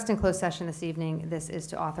discussed in closed session this evening, this is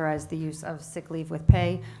to authorize the use of sick leave with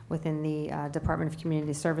pay within the Department of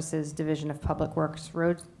Community Services Division of Public Works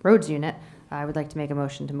Roads Unit. I would like to make a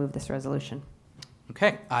motion to move this resolution.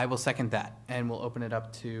 Okay, I will second that, and we'll open it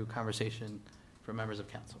up to conversation from members of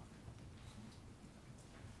council.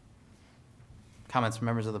 Comments from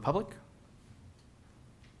members of the public?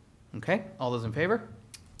 Okay, all those in favor?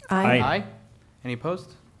 Aye. Any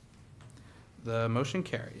opposed? The motion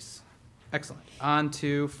carries. Excellent. On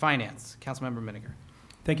to finance. Councilmember Miniger.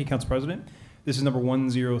 Thank you, Council President. This is number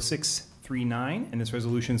 10639, and this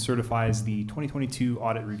resolution certifies the 2022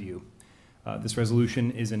 audit review. This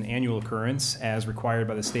resolution is an annual occurrence as required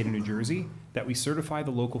by the state of New Jersey that we certify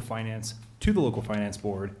the local finance to the local finance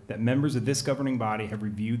board that members of this governing body have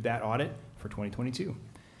reviewed that audit for 2022.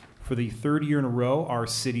 For the third year in a row, our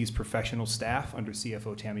city's professional staff under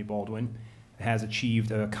CFO Tammy Baldwin has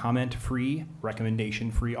achieved a comment-free,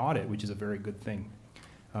 recommendation-free audit, which is a very good thing.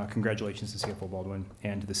 Congratulations to CFO Baldwin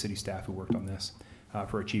and to the city staff who worked on this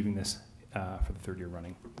for achieving this for the third year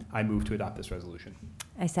running. I move to adopt this resolution.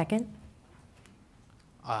 I second.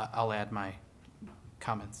 I'll add my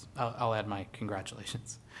comments. I'll add my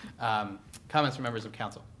congratulations. Comments from members of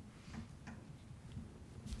council?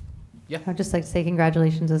 Yeah. I'd just like to say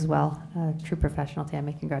congratulations as well. True professional,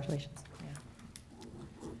 Tammy. Congratulations.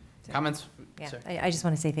 Comments? Yeah, Sorry. I just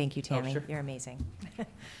want to say thank you, Tammy. Sure. You're amazing.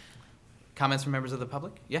 Comments from members of the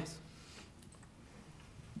public? Yes.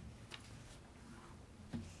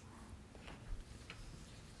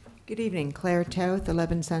 Good evening, Claire Toth,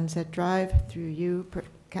 11 Sunset Drive. Through you,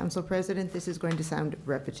 Council President, this is going to sound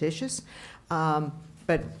repetitious,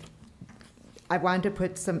 but I wanted to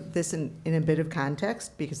put this in a bit of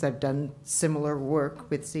context because I've done similar work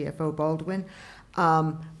with CFO Baldwin.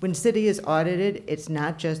 When city is audited, it's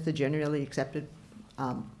not just the generally accepted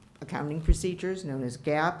accounting procedures known as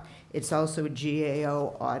GAAP. It's also a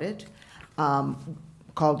GAO audit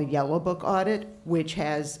called a Yellow Book audit, which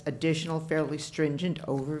has additional fairly stringent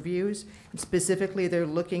overviews. And specifically, they're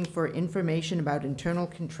looking for information about internal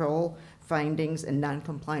control findings and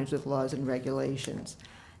noncompliance with laws and regulations.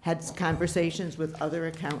 Had conversations with other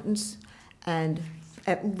accountants, and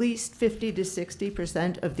at least 50 to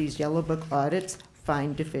 60% of these Yellow Book audits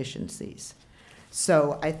find deficiencies.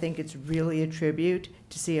 So I think it's really a tribute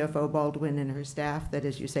to CFO Baldwin and her staff that,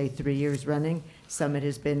 as you say, 3 years running, Summit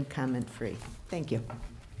has been comment-free. Thank you.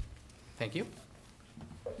 Thank you.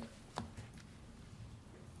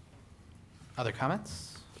 Other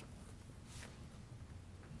comments?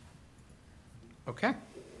 Okay. I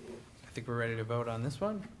think we're ready to vote on this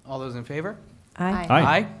one. All those in favor? Aye.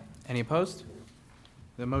 Aye. Any opposed?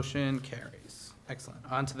 The motion carries. Excellent.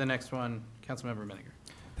 On to the next one, Councilmember Miniger.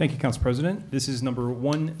 Thank you, Council President. This is number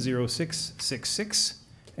 10666,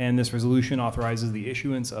 and this resolution authorizes the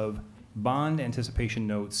issuance of bond anticipation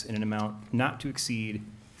notes in an amount not to exceed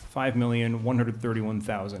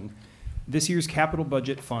 $5,131,000. This year's capital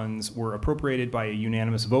budget funds were appropriated by a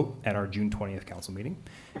unanimous vote at our June 20th council meeting,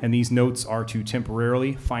 and these notes are to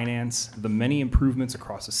temporarily finance the many improvements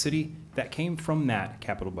across the city that came from that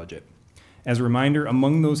capital budget. As a reminder,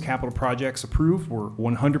 among those capital projects approved were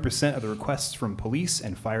 100% of the requests from police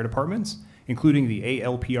and fire departments, including the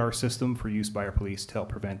ALPR system for use by our police to help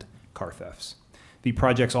prevent car thefts. The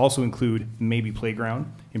projects also include Maybe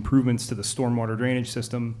Playground, improvements to the stormwater drainage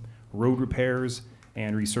system, road repairs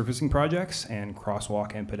and resurfacing projects, and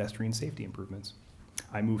crosswalk and pedestrian safety improvements.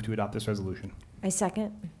 I move to adopt this resolution. I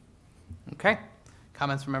second. Okay.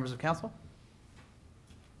 Comments from members of council?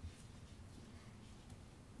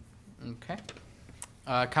 Okay.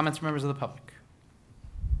 Comments from members of the public?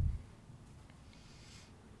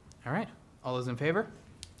 All right. All those in favor?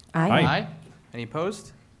 Aye. Any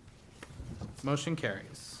opposed? Motion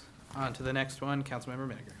carries. On to the next one, Councilmember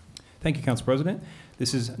Miniger. Thank you, Council President.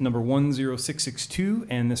 This is number 10662,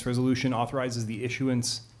 and this resolution authorizes the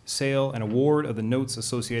issuance, sale, and award of the notes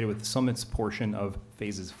associated with the Summit's portion of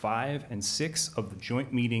Phases 5 and 6 of the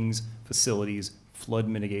Joint Meetings Facilities Flood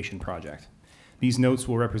Mitigation Project. These notes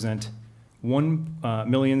will represent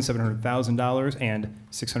 $1,700,000 and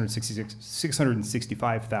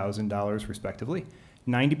 $665,000 respectively,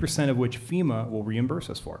 90% of which FEMA will reimburse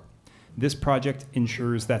us for. This project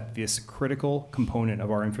ensures that this critical component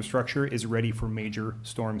of our infrastructure is ready for major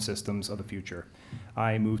storm systems of the future.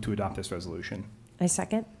 I move to adopt this resolution. I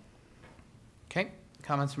second. Okay.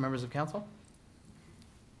 Comments from members of council?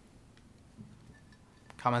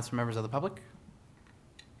 Comments from members of the public?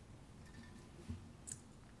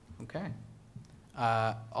 Okay.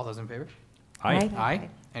 All those in favor? Aye. Aye.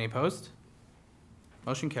 Any opposed?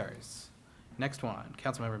 Motion carries. Next one,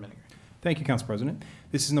 Councilmember Miniger. Thank you, Council President.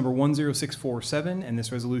 This is number 10647, and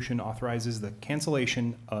this resolution authorizes the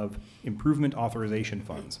cancellation of improvement authorization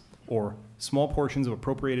funds, or small portions of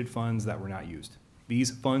appropriated funds that were not used.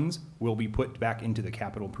 These funds will be put back into the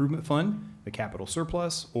capital improvement fund, the capital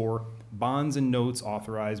surplus, or bonds and notes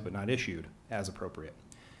authorized but not issued as appropriate.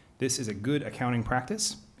 This is a good accounting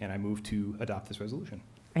practice, and I move to adopt this resolution.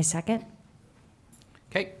 I second.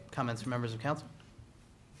 Okay. Comments from members of council?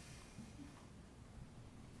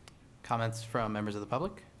 Comments from members of the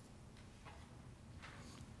public?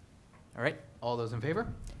 All right. All those in favor?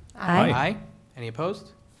 Aye. Aye. Any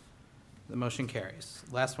opposed? The motion carries.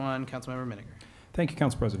 Last one, Councilmember Miniger. Thank you,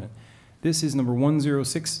 Council President. This is number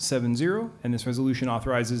 10670, and this resolution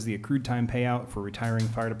authorizes the accrued time payout for retiring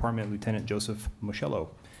Fire Department Lieutenant Joseph Michello,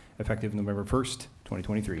 effective November 1st,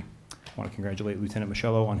 2023. I want to congratulate Lieutenant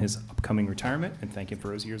Michello on his upcoming retirement and thank him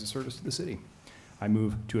for his years of service to the city. I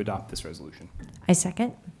move to adopt this resolution. I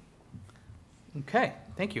second. Okay.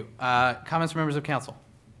 Thank you. Comments from members of council?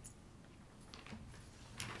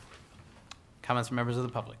 Comments from members of the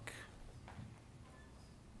public?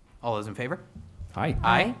 All those in favor? Aye.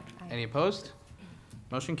 Aye. Any opposed?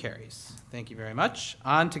 Motion carries. Thank you very much.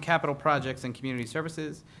 On to capital projects and community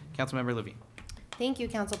services. Councilmember Levine. Thank you,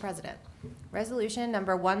 Council President. Resolution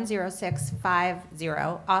number 10650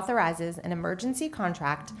 authorizes an emergency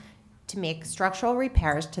contract to make structural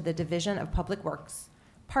repairs to the Division of Public Works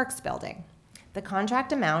Parks Building. The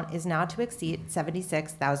contract amount is not to exceed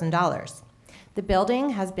 $76,000. The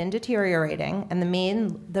building has been deteriorating, and the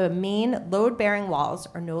main load-bearing walls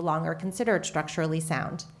are no longer considered structurally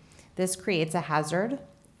sound. This creates a hazard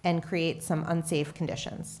and creates some unsafe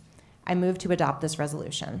conditions. I move to adopt this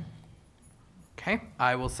resolution. Okay.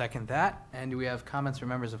 I will second that. And do we have comments from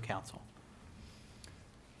members of council?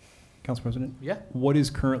 Council President? Yeah. What is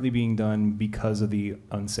currently being done because of the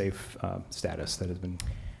unsafe status that has been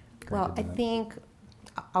Well, granted I to that? think,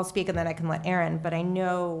 I'll speak and then I can let Aaron, but I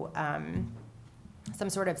know some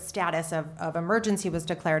sort of status of emergency was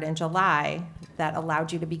declared in July that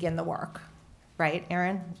allowed you to begin the work, right,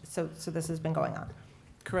 Aaron? So this has been going on.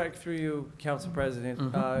 Correct, through you, Council President.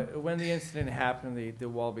 When the incident happened, the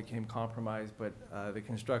wall became compromised, but the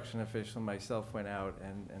construction official and myself went out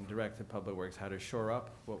and directed Public Works how to shore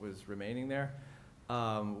up what was remaining there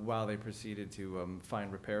while they proceeded to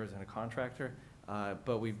find repairs and a contractor.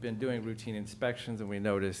 But we've been doing routine inspections, and we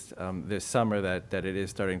noticed this summer that it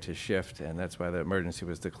is starting to shift, and that's why the emergency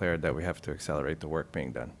was declared, that we have to accelerate the work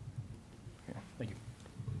being done. Yeah, thank you.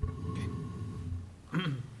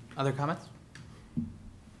 Okay. Other comments?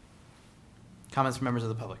 Comments from members of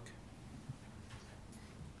the public?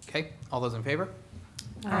 Okay. All those in favor?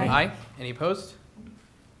 Aye. Aye. Any opposed?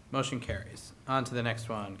 Motion carries. On to the next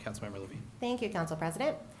one, Councilmember Levine. Thank you, Council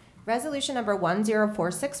President. Resolution number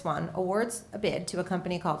 10461 awards a bid to a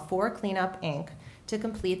company called 4 Cleanup, Inc. to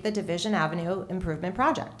complete the Division Avenue Improvement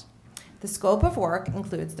Project. The scope of work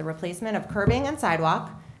includes the replacement of curbing and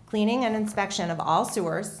sidewalk, cleaning and inspection of all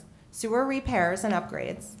sewers, sewer repairs and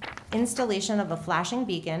upgrades, installation of a flashing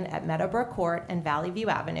beacon at Meadowbrook Court and Valley View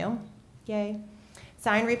Avenue, yay,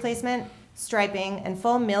 sign replacement, striping, and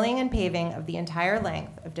full milling and paving of the entire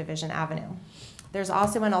length of Division Avenue. There's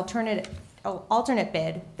also an alternate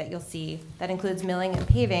bid that you'll see that includes milling and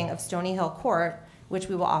paving of Stony Hill Court, which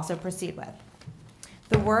we will also proceed with.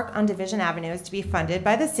 The work on Division Avenue is to be funded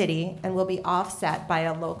by the city and will be offset by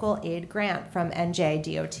a local aid grant from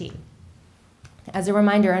NJDOT. As a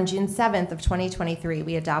reminder, on June 7th of 2023,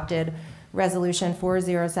 we adopted Resolution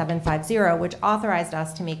 40750, which authorized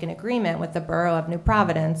us to make an agreement with the Borough of New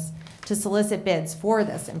Providence to solicit bids for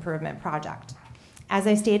this improvement project. As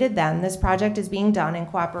I stated then, this project is being done in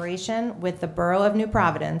cooperation with the Borough of New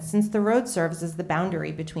Providence since the road serves as the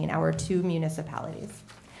boundary between our two municipalities.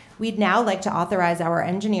 We'd now like to authorize our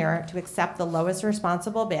engineer to accept the lowest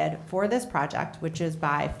responsible bid for this project, which is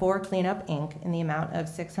by 4 Cleanup Inc. in the amount of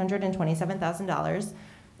 $627,000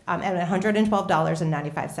 and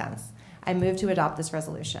 $112.95. I move to adopt this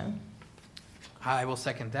resolution. I will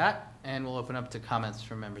second that, and we'll open up to comments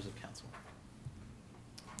from members of council.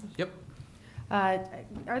 Yep.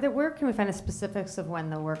 Where can we find the specifics of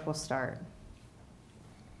when the work will start?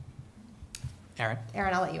 Aaron?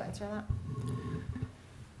 Aaron, I'll let you answer that.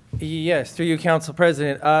 Yes, through you, Council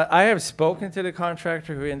President. I have spoken to the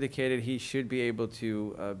contractor who indicated he should be able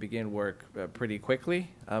to begin work pretty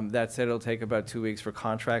quickly. That said, it'll take about 2 weeks for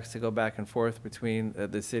contracts to go back and forth between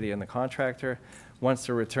the city and the contractor. Once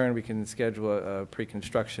they're returned, we can schedule a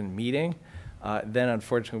pre-construction meeting. Then,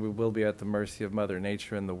 unfortunately, we will be at the mercy of Mother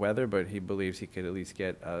Nature and the weather, but he believes he could at least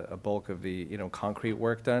get a bulk of the concrete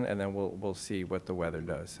work done, and then we'll see what the weather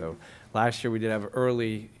does. So last year we did have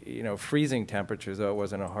early freezing temperatures, though it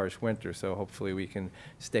wasn't a harsh winter. So hopefully we can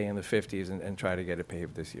stay in the 50s and try to get it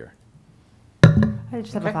paved this year. I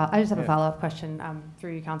just have a follow-up question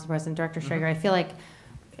through you, Council President. Director Strager, I feel like,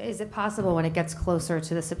 is it possible when it gets closer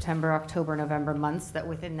to the September, October, November months that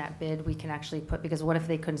within that bid we can actually put, because what if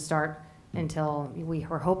they couldn't start until we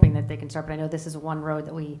were hoping that they can start, but I know this is one road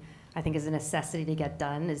that I think is a necessity to get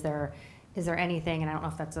done. Is there anything, and I don't know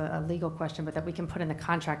if that's a legal question, but that we can put in the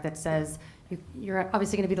contract that says you're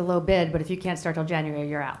obviously going to be the low bid, but if you can't start till January,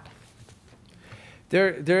 you're out?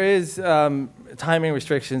 There is timing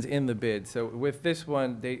restrictions in the bid. So with this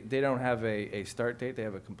one, they don't have a start date, they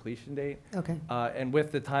have a completion date. Okay. And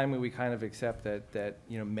with the timing, we kind of accept that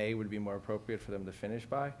May would be more appropriate for them to finish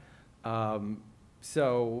by.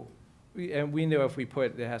 And we knew if we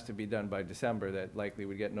put it has to be done by December, that likely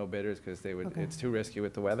we'd get no bidders because it's too risky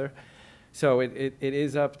with the weather. So it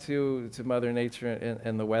is up to Mother Nature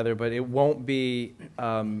and the weather, but it won't be,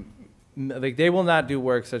 they will not do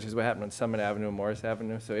work such as what happened on Summit Avenue and Morris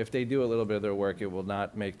Avenue. So if they do a little bit of their work, it will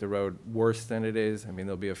not make the road worse than it is. I mean,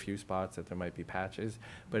 there'll be a few spots that there might be patches,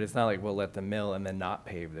 but it's not like we'll let them mill and then not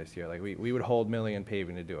pave this year. Like we would hold milling and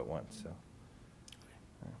paving to do it once, so.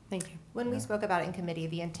 Thank you. When we spoke about it in committee,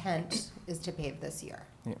 the intent is to pave this year.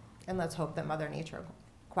 Yeah. And let's hope that Mother Nature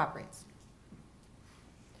cooperates.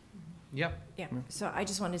 Yep. Yeah, so I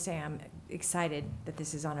just wanted to say I'm excited that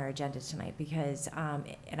this is on our agenda tonight because,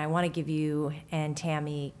 and I want to give you and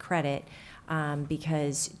Tammy credit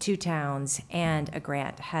because 2 towns and a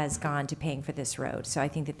grant has gone to paying for this road. So I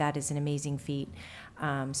think that is an amazing feat.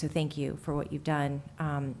 So thank you for what you've done.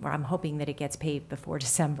 I'm hoping that it gets paved before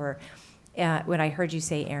December. What I heard you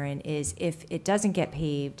say, Aaron, is if it doesn't get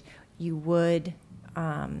paved, you would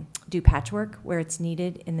do patchwork where it's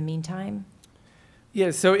needed in the meantime?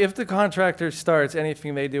 Yeah, so if the contractor starts,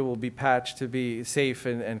 anything they do will be patched to be safe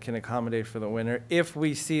and can accommodate for the winter. If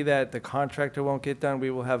we see that the contractor won't get done, we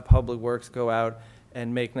will have Public Works go out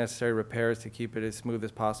and make necessary repairs to keep it as smooth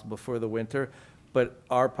as possible for the winter. But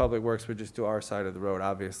our Public Works would just do our side of the road,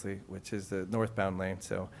 obviously, which is the northbound lane.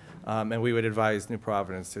 So, and we would advise New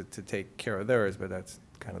Providence to take care of theirs, but that's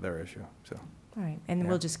kind of their issue. So. All right, and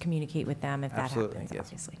we'll just communicate with them if Absolutely, that happens, yes.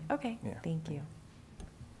 obviously. Okay, Yeah. thank you.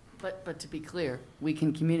 But to be clear, we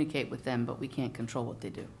can communicate with them, but we can't control what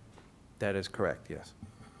they do. That is correct, yes.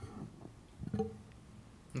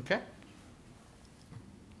 Okay.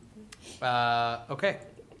 Okay.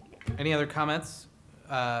 Any other comments,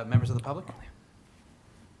 members of the public?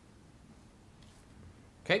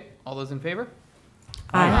 Okay, all those in favor?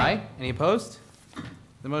 Aye. Any opposed?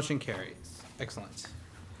 The motion carries. Excellent.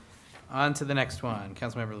 On to the next one.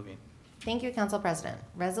 Councilmember Levine. Thank you, Council President.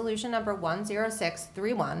 Resolution number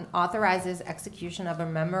 10631 authorizes execution of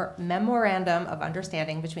a memorandum of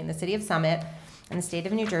understanding between the City of Summit and the State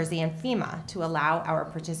of New Jersey and FEMA to allow our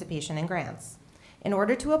participation in grants. In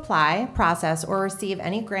order to apply, process, or receive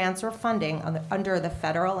any grants or funding under the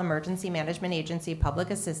Federal Emergency Management Agency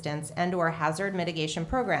public assistance and/or hazard mitigation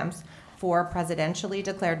programs for presidentially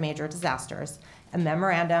declared major disasters, a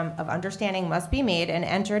memorandum of understanding must be made and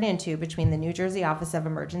entered into between the New Jersey Office of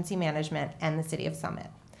Emergency Management and the City of Summit.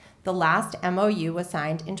 The last MOU was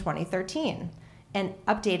signed in 2013. An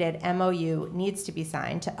updated MOU needs to be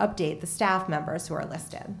signed to update the staff members who are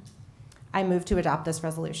listed. I move to adopt this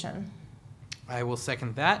resolution. I will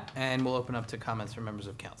second that, and we'll open up to comments from members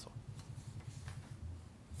of council.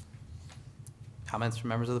 Comments from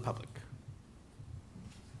members of the public?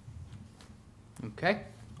 Okay,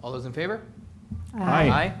 all those in favor? Aye.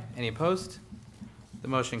 Aye. Any opposed? The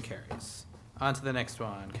motion carries. On to the next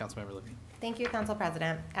one, Councilmember Levine. Thank you, Council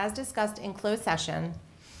President. As discussed in closed session,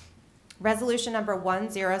 Resolution number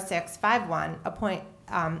 10651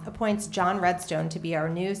 appoints John Redstone to be our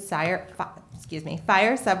new fire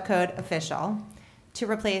subcode official to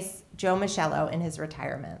replace Joe Michello in his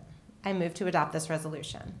retirement. I move to adopt this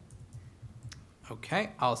resolution.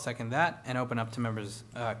 Okay, I'll second that and open up to members,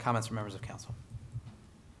 comments from members of council.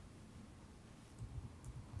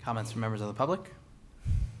 Comments from members of the public?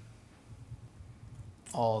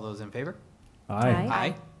 All those in favor? Aye.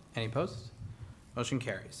 Aye. Any opposed? Motion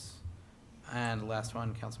carries. And the last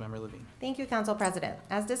one, Councilmember Levine. Thank you, Council President.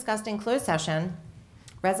 As discussed in closed session,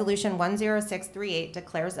 Resolution 10638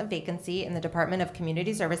 declares a vacancy in the Department of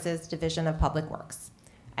Community Services Division of Public Works.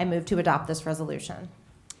 I move to adopt this resolution.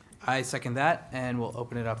 I second that, and we'll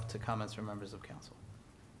open it up to comments from members of council.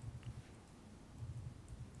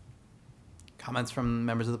 Comments from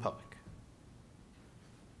members of the public?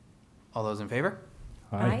 All those in favor?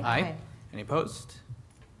 Aye. Aye. Any opposed?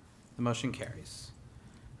 The motion carries.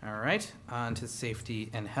 All right, on to safety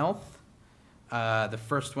and health. The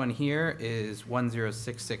first one here is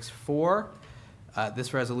 10664.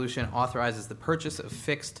 This resolution authorizes the purchase of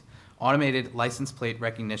fixed automated license plate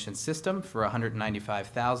recognition system for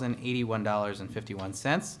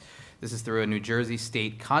 $195,081.51. This is through a New Jersey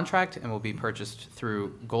state contract and will be purchased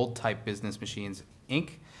through Gold Type Business Machines,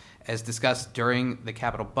 Inc. As discussed during the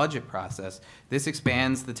capital budget process, this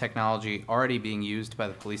expands the technology already being used by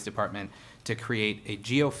the police department to create a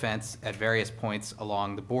geofence at various points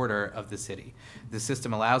along the border of the city. The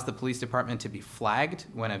system allows the police department to be flagged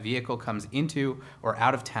when a vehicle comes into or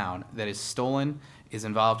out of town that is stolen, is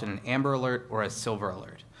involved in an Amber Alert or a Silver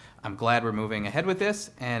Alert. I'm glad we're moving ahead with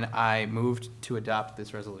this, and I moved to adopt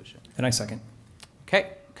this resolution. And I second.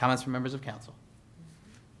 Okay, comments from members of council?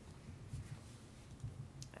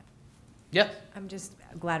 Yes. I'm just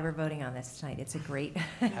glad we're voting on this tonight. It's a great,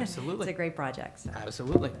 Absolutely. it's a great project. So.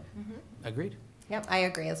 Absolutely. Agreed. Yep, I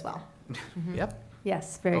agree as well. Yep.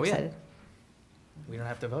 Yes, very Oh, yeah. excited. We don't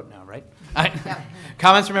have to vote now, right?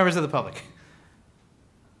 Comments from members of the public?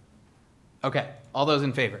 Okay, all those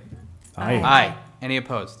in favor? Aye. Aye. Any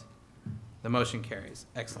opposed? The motion carries.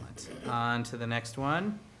 Excellent. On to the next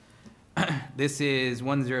one. This is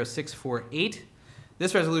 10648.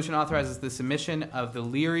 This resolution authorizes the submission of the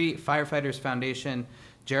Leary Firefighters Foundation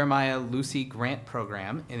Jeremiah Lucy Grant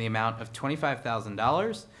Program in the amount of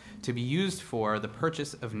 $25,000 to be used for the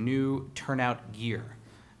purchase of new turnout gear.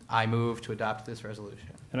 I move to adopt this resolution.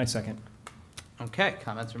 And I second. Okay,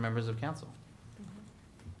 comments from members of council?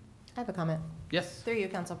 I have a comment. Yes. Through you,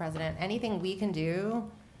 Council President. Anything we can do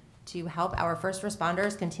to help our first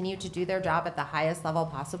responders continue to do their job at the highest level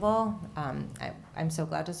possible, I'm so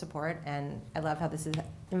glad to support, and I love how this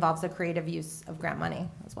involves the creative use of grant money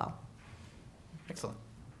as well. Excellent.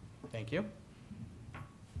 Thank you.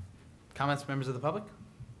 Comments from members of the public?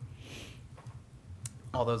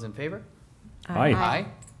 All those in favor? Aye. Aye.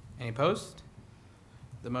 Any opposed?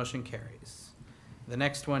 The motion carries. The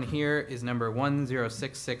next one here is number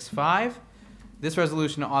 10665. This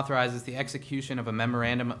resolution authorizes the execution of a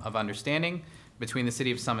memorandum of understanding between the City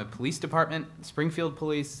of Summit Police Department, Springfield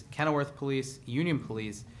Police, Kenilworth Police, Union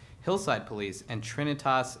Police, Hillside Police, and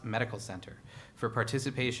Trinitas Medical Center for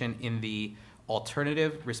participation in the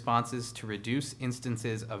Alternative Responses to Reduce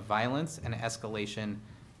Instances of Violence and Escalation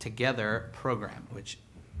Together program, which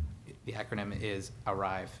the acronym is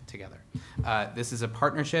ARRIVE Together. This is a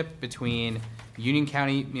partnership between Union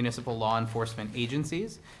County Municipal Law Enforcement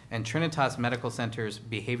Agencies and Trinitas Medical Center's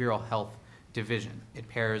Behavioral Health Division. It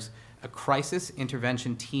pairs a crisis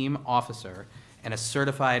intervention team officer and a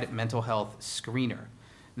certified mental health screener.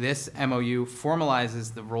 This MOU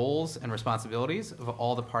formalizes the roles and responsibilities of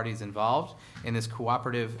all the parties involved in this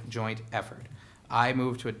cooperative joint effort. I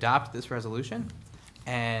move to adopt this resolution,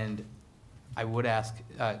 and I would ask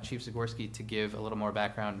Chief Zagorski to give a little more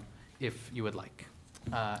background if you would like.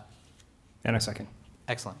 And I second.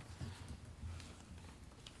 Excellent.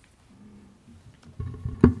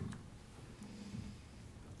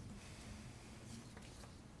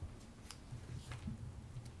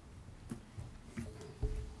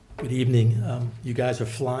 Good evening. You guys are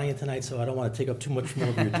flying tonight, so I don't want to take up too much more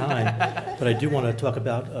of your time. But I do want to talk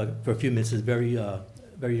about, for a few minutes, this very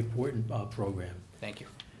important program. Thank you.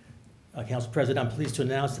 Council President, I'm pleased to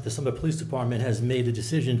announce that the Summit Police Department has made a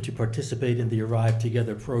decision to participate in the Arrive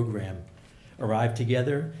Together program. Arrive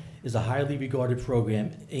Together is a highly regarded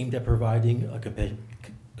program aimed at providing a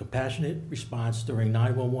compassionate response during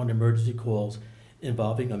 911 emergency calls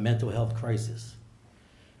involving a mental health crisis.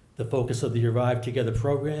 The focus of the Arrive Together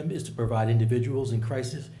program is to provide individuals in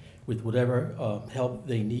crisis with whatever help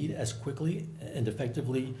they need as quickly and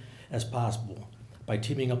effectively as possible by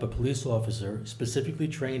teaming up a police officer specifically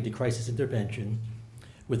trained in crisis intervention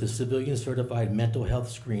with a civilian certified mental health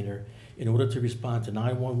screener in order to respond to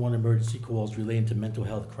 911 emergency calls relating to mental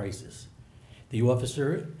health crisis. The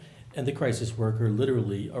officer and the crisis worker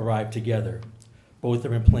literally arrive together. Both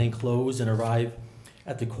are in plain clothes and arrive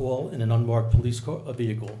at the call in an unmarked police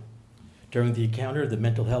vehicle. During the encounter, the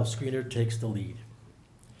mental health screener takes the lead.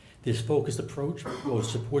 This focused approach both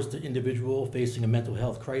supports the individual facing a mental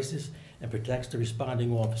health crisis and protects the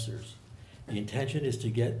responding officers. The intention is to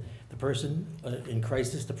get the person in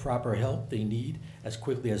crisis the proper help they need as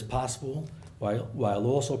quickly as possible, while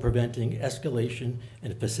also preventing escalation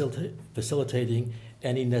and facilitating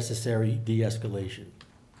any necessary de-escalation.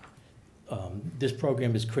 This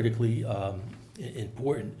program is critically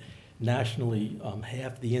important. Nationally,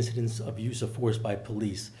 half the incidents of use of force by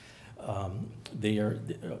police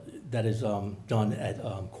that is done at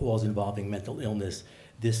calls involving mental illness.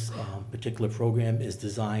 This particular program is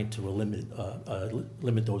designed to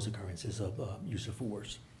limit those occurrences of use of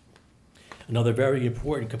force. Another very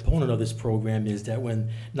important component of this program is that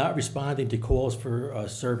when not responding to calls for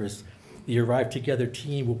service, the Arrive Together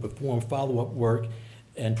team will perform follow-up work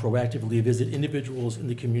and proactively visit individuals in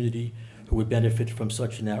the community who would benefit from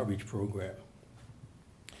such an outreach program.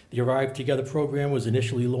 The Arrive Together program was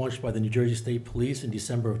initially launched by the New Jersey State Police in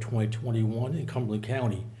December of 2021 in Cumberland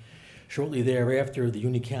County. Shortly thereafter, the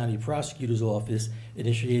Union County Prosecutor's Office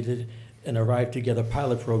initiated an Arrive Together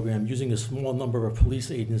pilot program using a small number of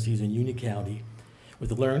police agencies in Union County with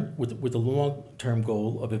the long-term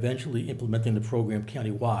goal of eventually implementing the program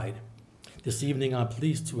countywide. This evening, I'm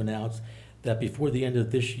pleased to announce that before the end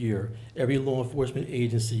of this year, every law enforcement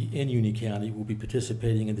agency in Union County will be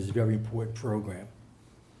participating in this very important program.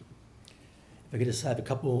 If I could just have a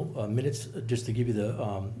couple minutes just to give you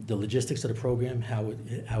the logistics of the program, how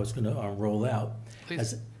it's going to roll out.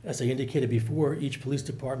 Please. As I indicated before, each police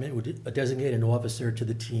department would designate an officer to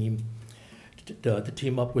the team to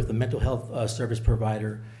team up with a mental health service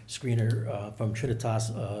provider screener from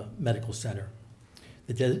Trinitas Medical Center.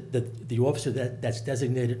 The officer that's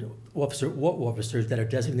designated, officers that are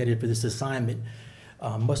designated for this assignment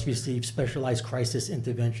must receive specialized crisis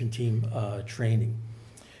intervention team training.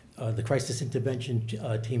 The crisis intervention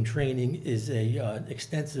team training is an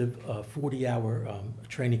extensive 40-hour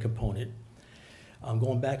training component.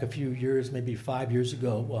 Going back a few years, maybe 5 years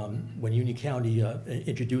ago, when Union County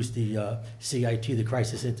introduced the CIT, the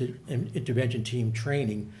Crisis Intervention Team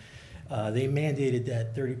training, they mandated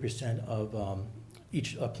that 30% of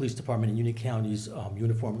each police department in Union County's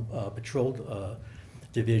uniform patrol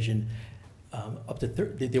division,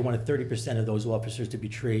 they wanted 30% of those officers to be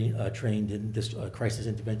trained in this crisis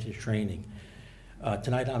intervention training.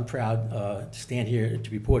 Tonight, I'm proud to stand here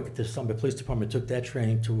to report that the Summit Police Department took that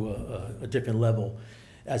training to a different level.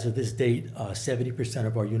 As of this date, 70%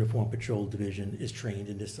 of our uniform patrol division is trained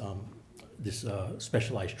in this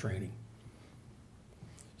specialized training.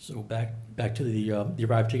 So back to the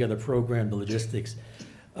Arrive Together program, the logistics.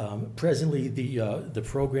 Presently, the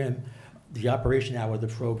program, the operation hour of the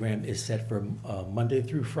program is set for Monday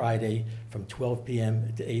through Friday from 12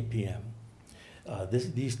 p.m. to 8 p.m.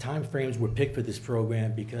 These time frames were picked for this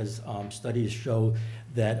program because studies show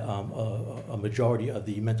that a majority of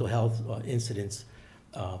the mental health incidents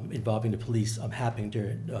involving the police happening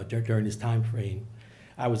during this time frame.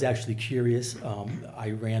 I was actually curious. I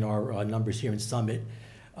ran our numbers here in Summit.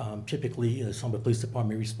 Typically, the Summit Police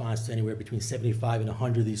Department responds to anywhere between 75 and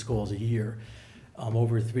 100 of these calls a year.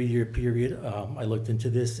 Over a 3-year period, I looked into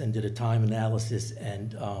this and did a time analysis,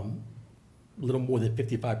 and a little more than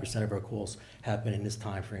 55% of our calls happen in this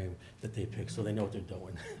time frame that they pick, so they know what they're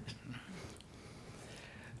doing.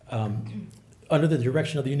 Under the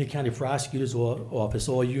direction of the Union County Prosecutor's Office,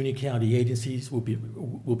 all Union County agencies will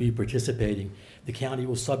be participating. The county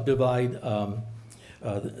will subdivide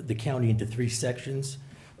the county into 3 sections.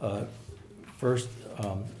 First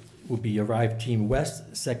will be Arrive Team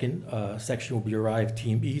West, second section will be Arrive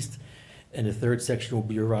Team East, and the third section will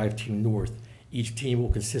be Arrive Team North. Each team will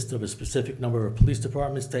consist of a specific number of police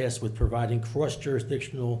departments tasked with providing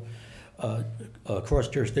cross-jurisdiction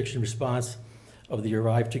response of the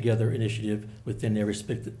Arrive Together initiative within their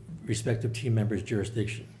respective team members'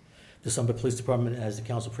 jurisdiction. The Summit Police Department, as the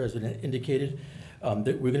Council President indicated,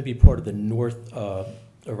 that we're going to be part of the North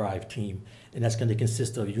Arrive team. And that's going to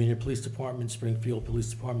consist of Union Police Department, Springfield Police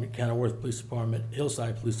Department, Kenilworth Police Department,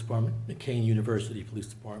 Hillside Police Department, and Kane University Police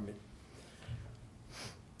Department.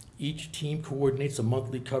 Each team coordinates a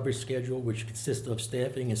monthly coverage schedule which consists of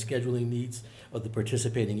staffing and scheduling needs of the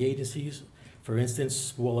participating agencies. For instance,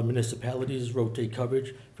 smaller municipalities rotate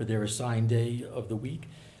coverage for their assigned day of the week,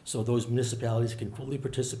 so those municipalities can fully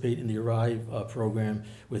participate in the Arrive program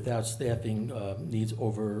without staffing needs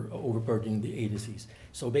overburdening the agencies.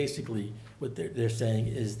 So basically, what they're saying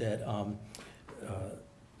is that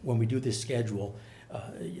when we do this schedule,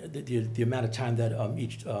 the amount of time that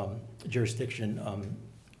each jurisdiction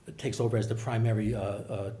takes over as the primary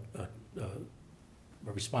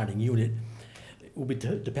responding unit will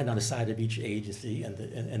depend on the side of each agency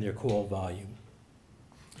and their call volume.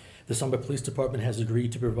 The Summit Police Department has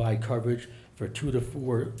agreed to provide coverage for 2 to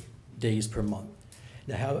 4 days per month.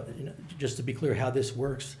 Now, just to be clear, how this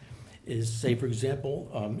works is, say, for example,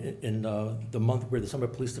 in the month where the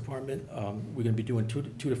Summit Police Department, we're going to be doing 2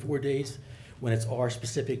 to 4 days. When it's our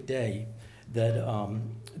specific day, that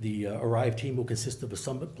the Arrive team will consist of a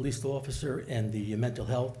Summit police officer and the mental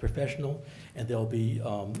health professional, and they'll be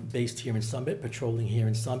based here in Summit, patrolling here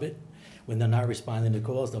in Summit. When they're not responding to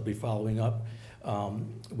calls, they'll be following up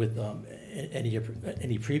with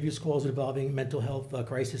any previous calls involving mental health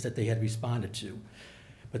crisis that they had responded to.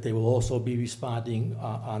 But they will also be responding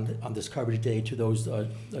on this coverage day to those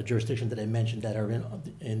jurisdictions that I mentioned that are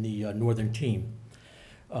in the northern team.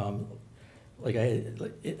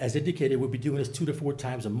 As indicated, we'll be doing this 2 to 4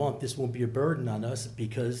 times a month. This won't be a burden on us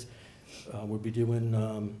because we'll be doing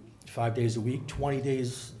 5 days a week, 20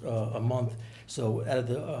 days a month. So out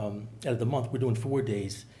of the month, we're doing 4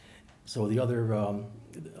 days. So the other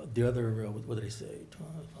what did I say?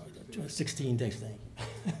 16 days. Thing.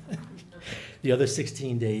 The other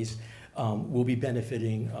 16 days will be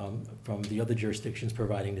benefiting from the other jurisdictions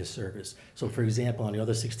providing this service. So, for example, on the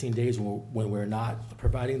other 16 days when we're not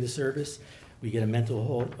providing the service, we get a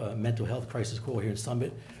mental health crisis call here in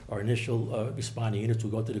Summit. Our initial responding units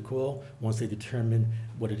will go to the call. Once they determine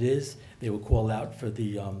what it is, they will call out for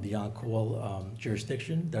the on-call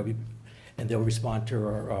jurisdiction and they'll respond to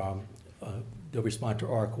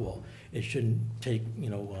our call. It shouldn't take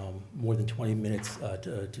more than 20 minutes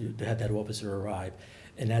to have that officer arrive,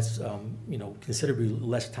 and that's considerably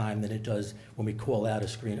less time than it does when we call out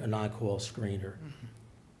a non-call screener.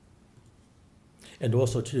 And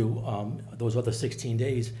also, too, those other 16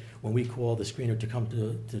 days, when we call the screener to come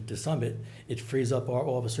to Summit, it frees up our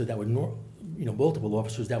officer that would, multiple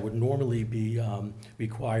officers that would normally be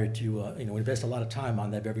required to, invest a lot of time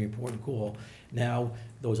on that very important call. Now,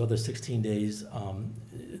 those other 16 days,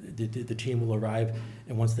 the team will arrive,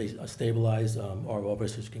 and once they stabilize, our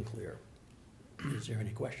officers can clear. Is there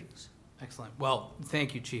any questions? Excellent. Well,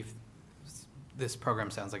 thank you, Chief. This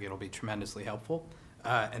program sounds like it'll be tremendously helpful.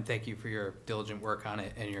 And thank you for your diligent work on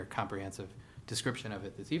it and your comprehensive description of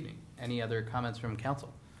it this evening. Any other comments from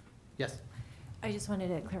council? Yes. I just wanted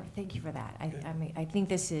to clarify. Thank you for that. I think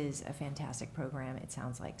this is a fantastic program. It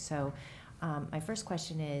sounds like. So, my first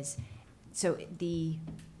question is, so the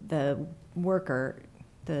worker,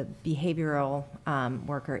 the behavioral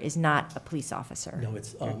worker, is not a police officer. No,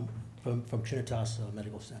 it's from Trinitas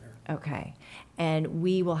Medical Center. Okay, and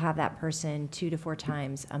we will have that person 2 to 4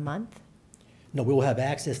 times a month. No, we will have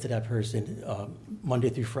access to that person Monday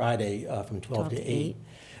through Friday from 12 to 8.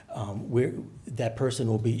 That person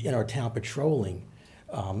will be in our town patrolling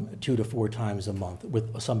 2 to 4 times a month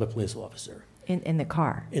with a Summit police officer. In the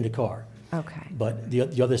car? In the car. Okay. But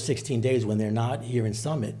the other 16 days when they're not here in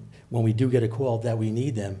Summit, when we do get a call that we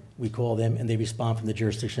need them, we call them and they respond from the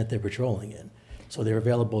jurisdiction that they're patrolling in. So they're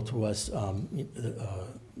available to us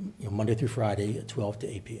Monday through Friday at 12 to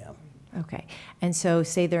 8 p.m. Okay, and so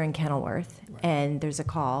say they're in Kenilworth, Right. and there's a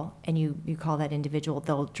call, and you call that individual,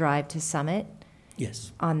 they'll drive to Summit?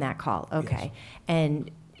 Yes. On that call, okay. Yes.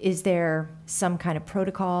 And is there some kind of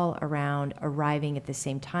protocol around arriving at the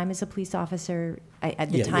same time as a police officer?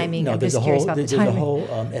 Timing, no, I'm just curious about the timing. There's a whole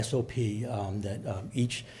SOP that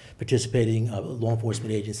each participating law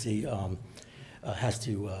enforcement agency has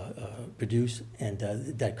to produce, and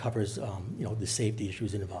that covers the safety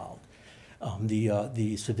issues involved.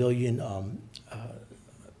 The civilian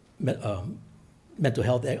mental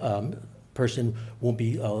health person won't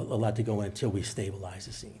be allowed to go in until we stabilize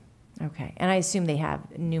the scene. Okay, and I assume they have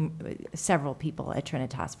several people at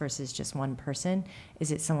Trinitas versus just one person.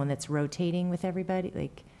 Is it someone that's rotating with everybody?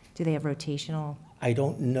 Like, do they have rotational? I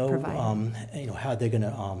don't know, provided? how they're going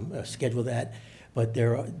to schedule that. But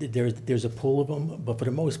there's a pool of them, but for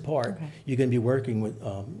the most part, Okay. you're going to be working with,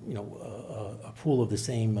 a pool of the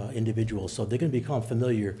same individuals. So they're going to become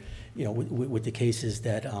familiar, with the cases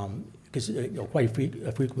that, because, quite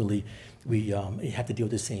frequently, we have to deal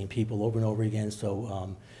with the same people over and over again.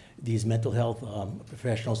 So these mental health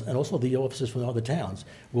professionals, and also the officers from other towns,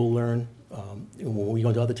 will learn, when we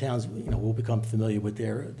go to other towns, we'll become familiar with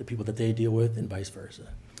the people that they deal with and vice versa.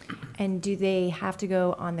 And do they have to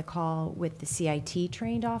go on the call with the CIT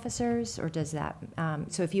trained officers, or does that,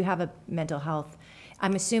 so if you have a mental health,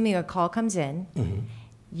 I'm assuming a call comes in,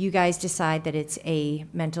 you guys decide that it's a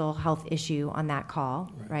mental health issue on that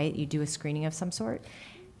call, right? You do a screening of some sort?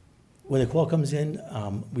 When the call comes in,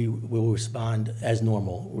 we will respond as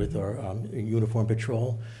normal with our uniform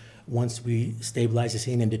patrol. Once we stabilize the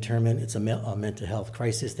scene and determine it's a mental health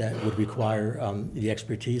crisis that would require the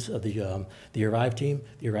expertise of the arrive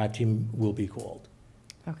team will be called.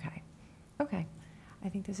 Okay. Okay. I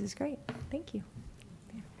think this is great. Thank you.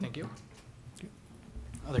 Thank you.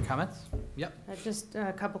 Other comments? Yep. Just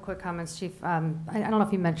a couple quick comments, Chief. I don't know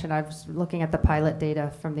if you mentioned, I was looking at the pilot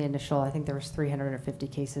data from the initial, I think there was 350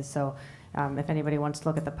 cases. So if anybody wants to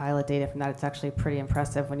look at the pilot data from that, it's actually pretty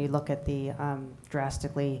impressive when you look at the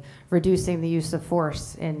drastically reducing the use of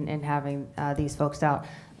force in having these folks out.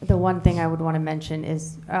 The one thing I would want to mention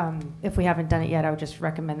is, if we haven't done it yet, I would just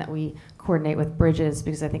recommend that we coordinate with Bridges,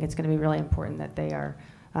 because I think it's going to be really important that they are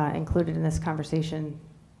included in this conversation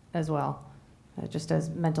as well. Just as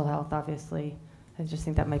mental health, obviously, I just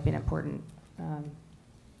think that might be an important.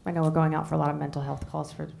 I know we're going out for a lot of mental health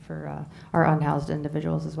calls for our unhoused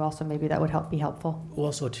individuals as well, so maybe that would be helpful.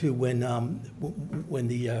 Also, too, when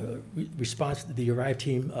the response, the arrive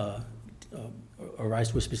team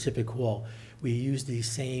arrives to a specific call, we use the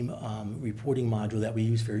same reporting module that we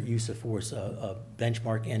use for use of force,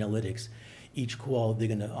 benchmark analytics. Each call, they're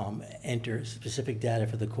going to enter specific data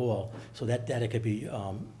for the call, so that data could be.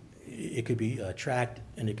 It could be tracked,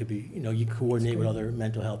 and it could be, you coordinate with other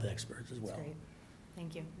mental health experts as well. That's great.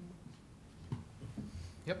 Thank you.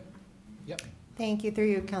 Yep. Yep. Thank you, through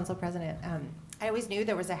you, Council President. I always knew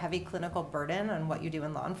there was a heavy clinical burden on what you do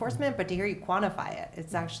in law enforcement, but to hear you quantify it,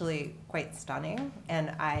 it's actually quite stunning.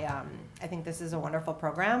 And I think this is a wonderful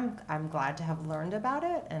program. I'm glad to have learned about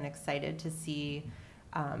it and excited to see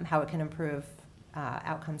how it can improve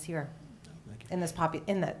outcomes here in this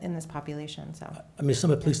population. So I mean,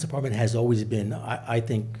 Summit Police Department has always been, I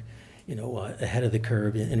think, ahead of the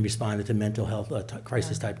curve in responding to mental health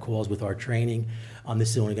crisis type calls with our training.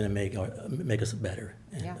 This is only going to make us better.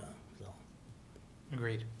 And, yeah.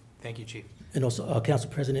 Agreed. Thank you, Chief. And also, Council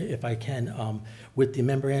President, if I can, with the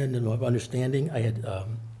memorandum of understanding, I had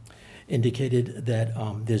indicated that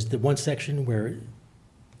there's the one section where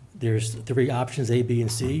there's 3 options, A, B, and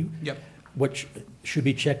C. Yep. What should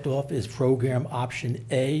be checked off is program option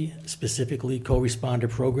A, specifically co-responder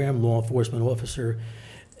program, law enforcement officer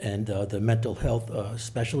and the mental health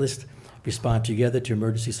specialist respond together to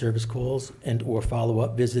emergency service calls and or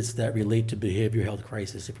follow-up visits that relate to behavioral health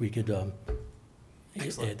crisis. If we could add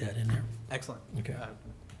that in there. Excellent. Okay.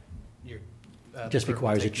 Clerk Just will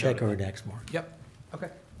requires a take check note or of an that. X mark. Yep. Okay.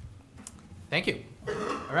 Thank you.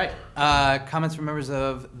 All right. Comments from members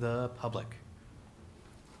of the public.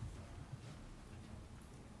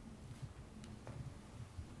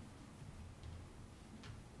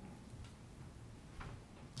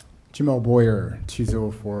 Jamel Boyer,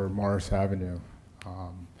 204 Morris Avenue.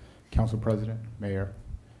 Council President, Mayor,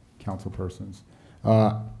 council persons.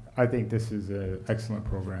 I think this is an excellent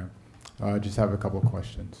program. Just have a couple of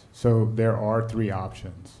questions. So there are 3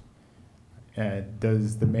 options. And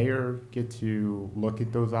does the mayor get to look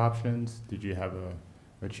at those options? Did you have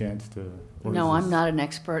a chance to? No, I'm not an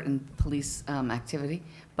expert in police activity,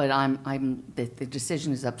 but the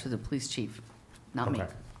decision is up to the police chief, not me.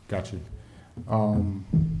 Okay, got you.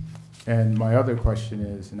 And my other question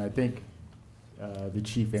is, and I think the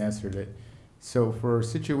chief answered it. So for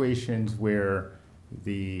situations where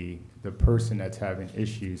the person that's having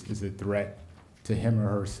issues is a threat to him or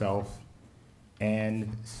herself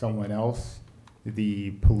and someone else, the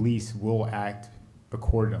police will act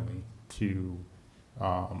accordingly to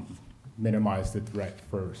minimize the threat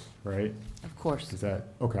first, right? Of course. Is that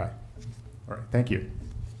okay? All right. Thank you.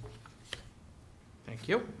 Thank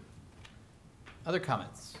you. Other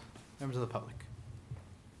comments? Members of the public?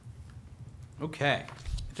 Okay.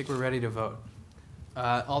 I think we're ready to vote.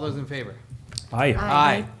 All those in favor? Aye.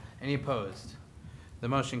 Aye. Any opposed? The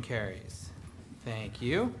motion carries. Thank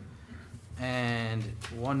you. And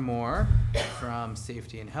one more from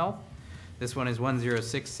Safety and Health. This one is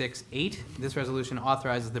 10668. This resolution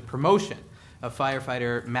authorizes the promotion of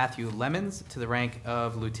firefighter Matthew Lemons to the rank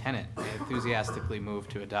of lieutenant. I enthusiastically move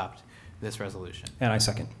to adopt this resolution. And I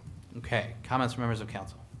second. Okay, comments from members of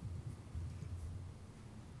council?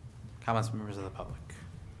 Comments from members of the public?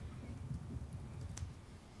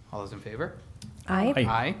 All those in favor? Aye. Aye.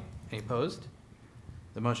 Aye. Any opposed?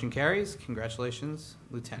 The motion carries. Congratulations,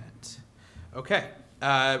 Lieutenant. Okay,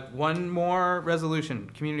 one more resolution,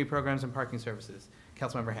 community programs and parking services.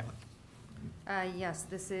 Councilmember Hamlin. Yes,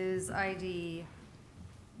 this is ID,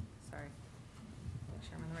 sorry, make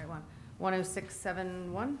sure I'm in the right one.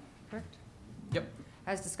 10671, correct? Yep.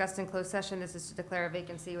 As discussed in closed session, this is to declare a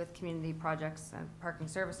vacancy with community projects and parking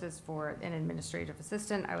services for an administrative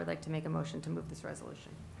assistant. I would like to make a motion to move this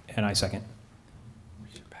resolution. And I second.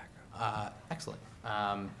 Excellent.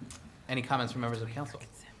 Any comments from members of council?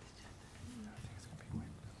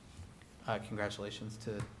 Congratulations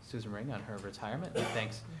to Susan Ring on her retirement, and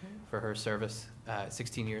thanks for her service,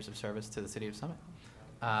 16 years of service to the city of Summit.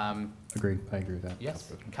 Agreed. I agree with that.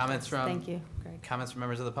 Yes. Comments from? Thank you, Greg. Comments from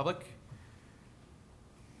members of the public?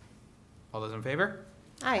 All those in favor?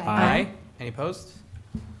 Aye. Aye. Any opposed?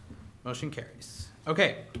 Motion carries.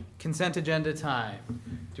 Okay, consent agenda time.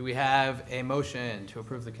 Do we have a motion to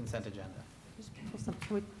approve the consent agenda? Just pull some,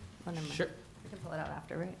 can we, oh, never mind. Sure. We can pull it out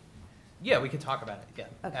after, right? Yeah, we can talk about it, yeah,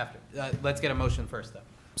 Okay. after. Let's get a motion first, though.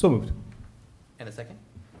 So moved. And a second?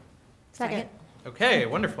 Second. Okay,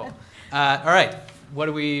 wonderful. All right, what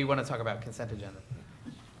do we want to talk about, consent agenda?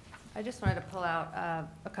 I just wanted to pull out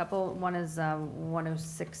a couple. One is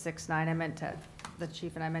 10669. I meant to, the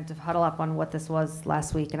chief and I meant to huddle up on what this was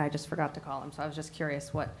last week, and I just forgot to call him. So I was just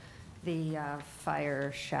curious what the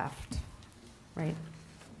fire shaft, right?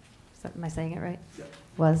 Am I saying it right? Yeah.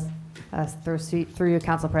 Was through your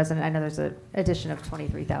council president. I know there's an addition of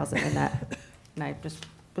 23,000 in that, and I just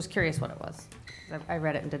was curious what it was. I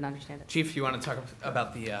read it and didn't understand it. Chief, you want to talk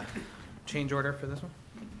about the change order for this one?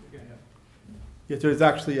 Yes, there's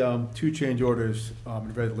actually two change orders in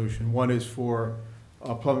the resolution. One is for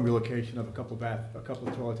plumbing relocation of a couple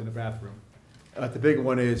of toilets in the bathroom. The big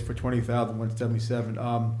one is for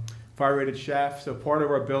 $20,177. Fire rated shaft. So part of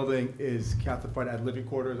our building is classified as living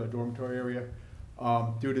quarters, our dormitory area.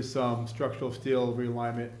 Due to some structural steel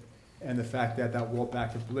realignment and the fact that that wall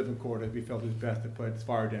back is living quarters, we felt it was best to put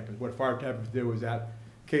fire dampers. What fire dampers do is that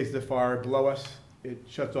in case of the fire below us, it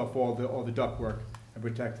shuts off all the duct work and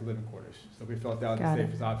protects the living quarters. So we felt that was the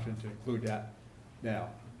safest option to include that now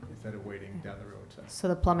instead of waiting down the road. So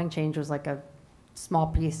the plumbing change was like a small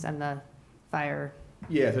piece, and the fire.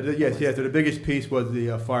 Yeah. So So the biggest piece was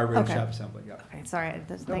the fire rated shaft assembly. Yeah. Okay. Sorry.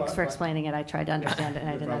 Thanks for explaining it. I tried to understand it, and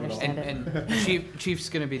I didn't understand it. And Chief's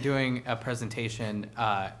going to be doing a presentation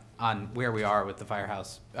on where we are with the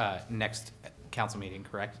firehouse next council meeting,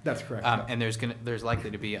 correct? That's correct. And there's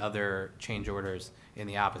likely to be other change orders in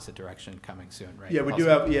the opposite direction coming soon, right? Yeah, we do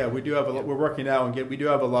have. Yeah, we do have. We're working now and we do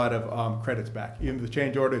have a lot of credits back. Even the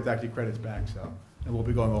change order is actually credits back. So, and we'll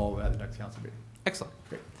be going all over that at the next council meeting. Excellent.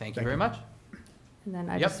 Great. Thank you very much. And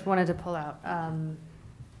then I just wanted to pull out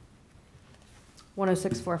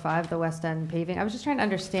 10645, the West End paving. I was just trying to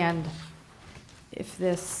understand if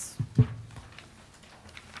this,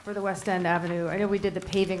 for the West End Avenue, I know we did the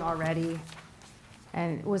paving already.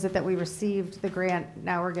 And was it that we received the grant,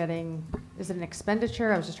 now we're getting, is it an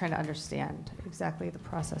expenditure? I was just trying to understand exactly the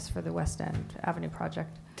process for the West End Avenue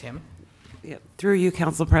project. Tim? Yeah, through you,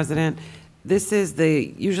 Council President. This is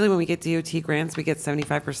usually when we get DOT grants, we get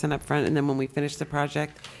 75% up front, and then when we finish the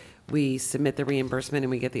project, we submit the reimbursement and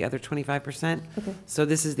we get the other 25%. Okay. So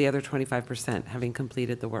this is the other 25%, having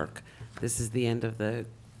completed the work. This is the end of the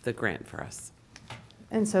grant for us.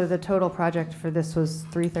 And so the total project for this was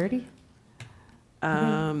 330?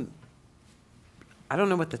 I don't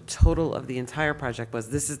know what the total of the entire project was.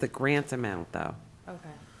 This is the grant amount, though. Okay.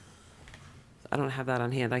 I don't have that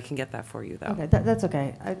on hand. I can get that for you, though. Okay, that's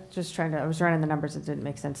okay. I was running the numbers. It didn't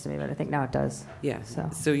make sense to me, but I think now it does. Yeah.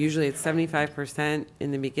 So Usually it's 75%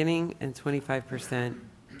 in the beginning and 25%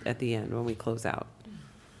 at the end when we close out.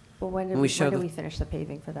 Well, when did we finish the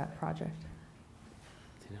paving for that project?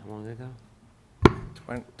 How long ago?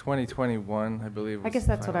 2021, I believe. I guess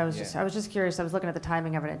that's what I was just. I was just curious. I was looking at the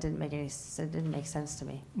timing of it. It didn't make sense to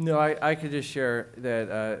me. No, I could just share that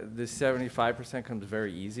the 75% comes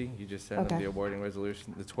very easy. You just send them the awarding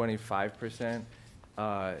resolution. The 25%,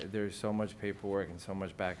 there's so much paperwork and so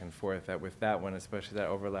much back and forth that with that one, especially that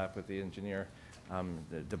overlap with the engineer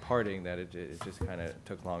departing, that it just kind of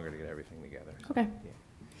took longer to get everything together. Okay. Yeah.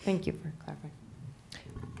 Thank you for clarifying.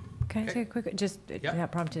 Can I say a quick,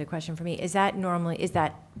 that prompted a question for me. Is that normal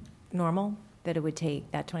that it would take,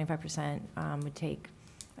 that 25% would take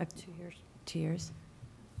 2 years? 2 years?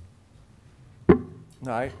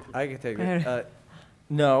 No, I can take Go it. ahead.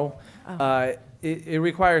 No. Oh. It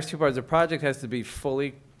requires two parts. The project has to be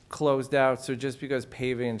fully closed out, so just because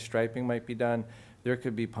paving and striping might be done, there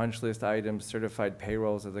could be punch list items, certified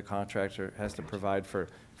payrolls that the contractor has to provide for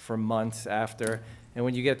months after. And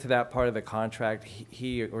when you get to that part of the contract,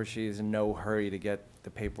 he or she is in no hurry to get the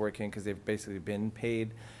paperwork in because they've basically been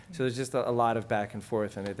paid. So there's just a lot of back and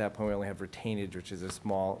forth, and at that point we only have retainage, which is a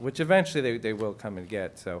small, which eventually they will come and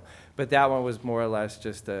get. So, but that one was more or less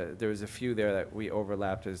just there was a few there that we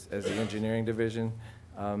overlapped as the engineering division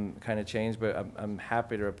kind of changed. But I'm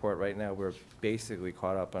happy to report right now we're basically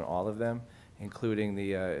caught up on all of them, including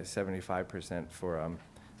the 75% for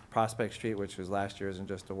Prospect Street, which was last year's and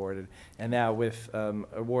just awarded. And now with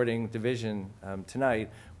awarding division tonight,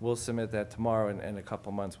 we'll submit that tomorrow, and in a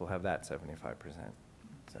couple months we'll have that 75%.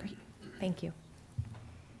 So. Great. Thank you.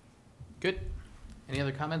 Good. Any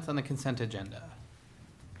other comments on the consent agenda?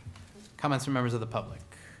 Comments from members of the public?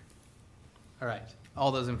 All right. All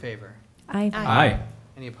those in favor? Aye. Aye.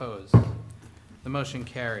 Any opposed? The motion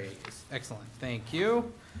carries. Excellent. Thank you.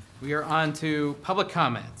 We are on to public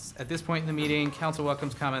comments. At this point in the meeting, council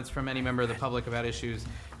welcomes comments from any member of the public about issues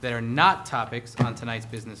that are not topics on tonight's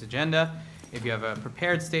business agenda. If you have a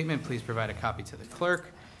prepared statement, please provide a copy to the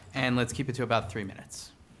clerk, and let's keep it to about 3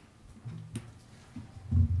 minutes.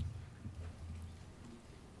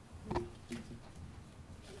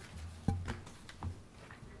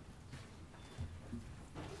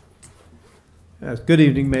 Yes, good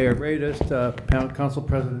evening, Mayor Radist, Council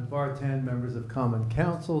President Bartan, members of Common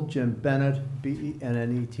Council, Jim Bennett,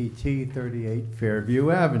 BENNETT, 38 Fairview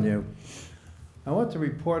Avenue. I want to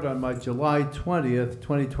report on my July 20th,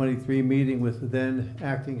 2023 meeting with the then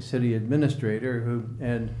acting city administrator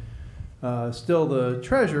and still the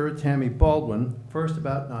treasurer, Tammy Baldwin, first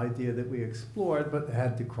about an idea that we explored but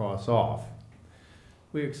had to cross off.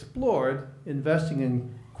 We explored investing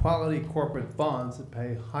in quality corporate bonds that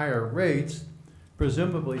pay higher rates,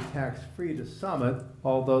 presumably tax-free to Summit,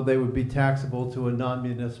 although they would be taxable to a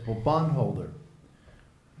non-municipal bondholder.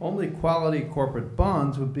 Only quality corporate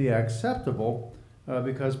bonds would be acceptable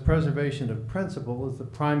because preservation of principal is the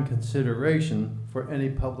prime consideration for any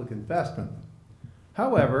public investment.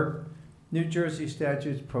 However, New Jersey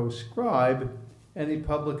statutes proscribe any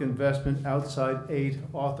public investment outside 8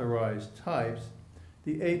 authorized types.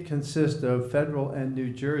 The 8 consist of federal and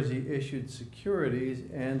New Jersey issued securities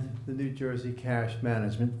and the New Jersey Cash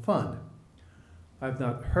Management Fund. I've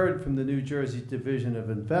not heard from the New Jersey Division of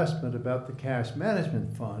Investment about the Cash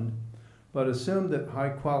Management Fund, but assume that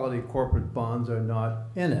high-quality corporate bonds are not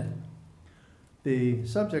in it. The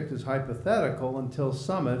subject is hypothetical until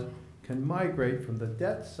Summit can migrate from the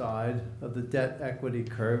debt side of the debt equity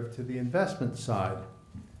curve to the investment side.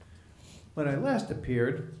 When I last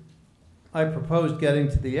appeared, I proposed getting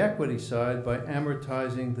to the equity side by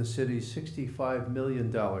amortizing the city's $65 million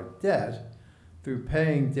debt through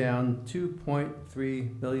paying down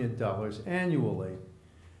 $2.3 million annually.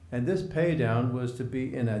 And this paydown was to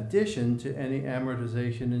be in addition to any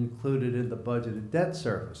amortization included in the budgeted debt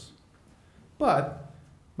service. But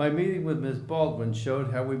my meeting with Ms. Baldwin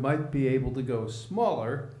showed how we might be able to go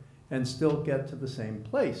smaller and still get to the same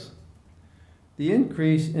place. The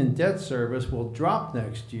increase in debt service will drop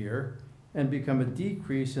next year and become a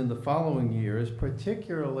decrease in the following years,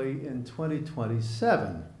 particularly in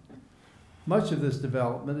 2027. Much of this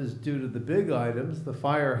development is due to the big items, the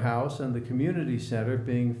firehouse and the community center,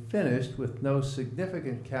 being finished with no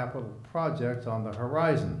significant capital projects on the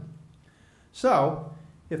horizon. So,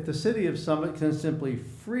 if the City of Summit can simply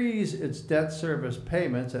freeze its debt service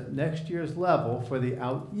payments at next year's level for the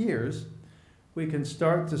out years, we can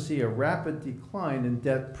start to see a rapid decline in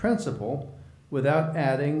debt principal without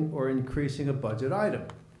adding or increasing a budget item.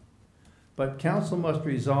 But Council must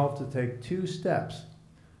resolve to take 2 steps.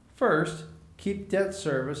 First, keep debt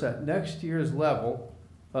service at next year's level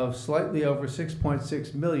of slightly over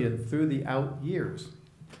 $6.6 million through the out years.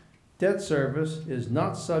 Debt service is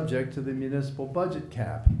not subject to the municipal budget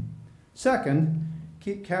cap. Second,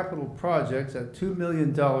 keep capital projects at $2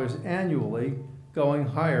 million annually, going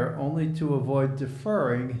higher only to avoid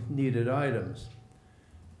deferring needed items.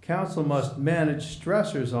 Council must manage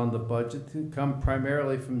stressors on the budget that come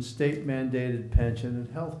primarily from state-mandated pension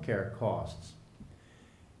and health care costs.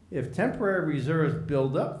 If temporary reserves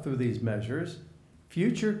build up through these measures,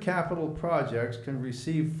 future capital projects can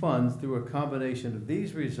receive funds through a combination of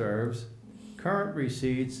these reserves, current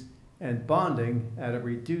receipts, and bonding at a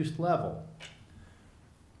reduced level.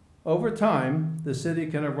 Over time, the city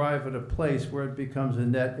can arrive at a place where it becomes a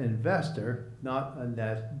net investor, not a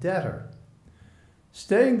net debtor.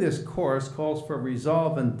 Staying this course calls for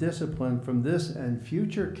resolve and discipline from this and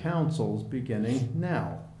future councils beginning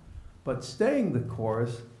now. But staying the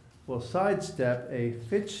course will sidestep a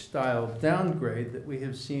Fitch-style downgrade that we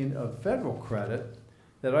have seen of federal credit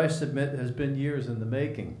that I submit has been years in the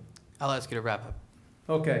making. I'll ask you to wrap up.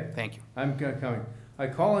 Okay. Thank you. I'm coming. I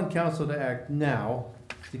call on council to act now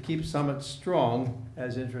to keep Summit strong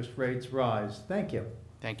as interest rates rise. Thank you.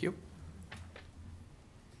 Thank you.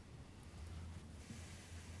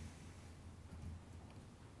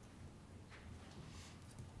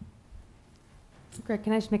 Greg,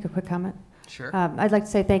 can I just make a quick comment? Sure. I'd like to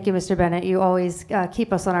say thank you, Mr. Bennett. You always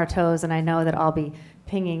keep us on our toes, and I know that I'll be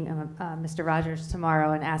pinging Mr. Rogers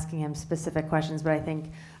tomorrow and asking him specific questions, but I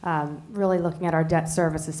think really looking at our debt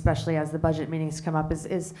service, especially as the budget meetings come up,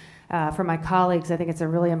 is for my colleagues, I think it's a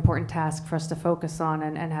really important task for us to focus on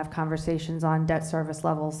and have conversations on debt service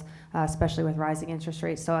levels, especially with rising interest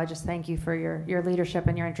rates. So I just thank you for your leadership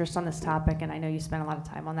and your interest on this topic, and I know you spent a lot of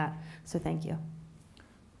time on that, so thank you.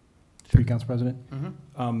 Through you, Council President.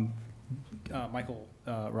 Mm-hmm. Michael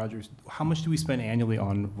Rogers, how much do we spend annually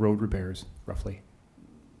on road repairs, roughly?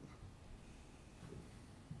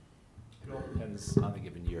 It all depends on the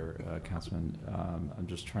given year, Councilman. I'm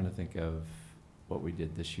just trying to think of what we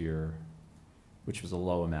did this year, which was a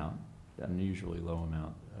low amount, an unusually low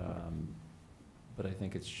amount. But I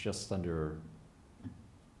think it's just under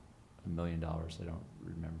 $1 million. I don't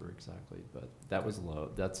remember exactly, but that was low.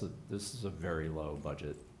 This is a very low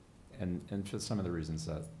budget. And for some of the reasons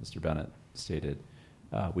that Mr. Bennett stated,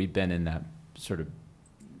 we've been in that sort of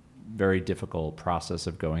very difficult process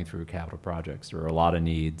of going through capital projects. There are a lot of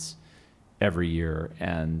needs every year,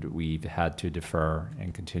 and we've had to defer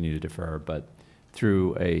and continue to defer, but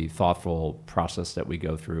through a thoughtful process that we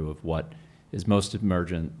go through of what is most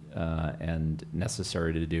emergent and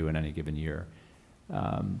necessary to do in any given year.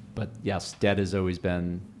 But yes, debt has always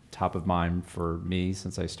been top of mind for me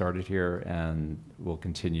since I started here, and will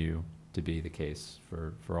continue to be the case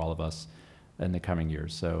for all of us in the coming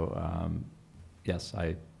years. So yes,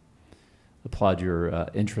 I applaud your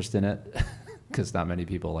interest in it, because not many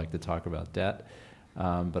people like to talk about debt,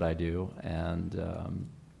 but I do. And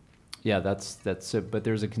yeah, that's it. But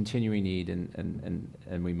there's a continuing need,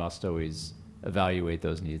 and we must always evaluate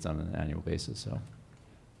those needs on an annual basis. So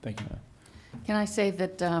thank you. Can I say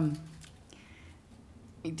that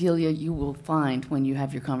Delia, you will find when you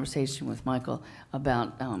have your conversation with Michael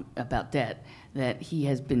about debt, that he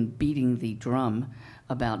has been beating the drum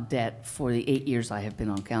about debt for the 8 years I have been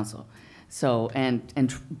on council. So, and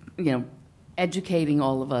you know, educating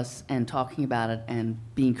all of us and talking about it and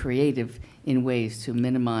being creative in ways to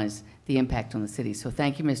minimize the impact on the city. So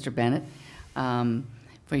thank you, Mr. Bennett,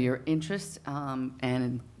 for your interest.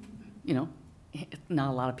 And, you know, not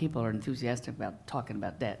a lot of people are enthusiastic about talking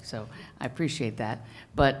about debt, so I appreciate that.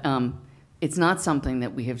 But it's not something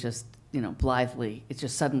that we have just, you know, blithely. It's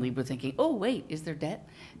just suddenly we're thinking, oh, wait, is there debt?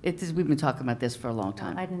 We've been talking about this for a long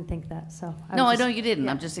time. I didn't think that, so. No, I know you didn't.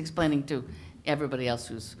 Yeah. I'm just explaining to everybody else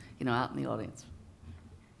who's, you know, out in the audience,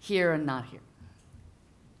 here and not here.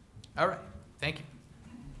 All right, thank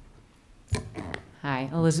you. Hi,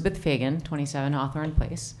 Elizabeth Fagan, 27 Hawthorne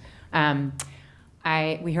Place.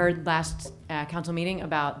 We heard last council meeting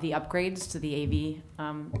about the upgrades to the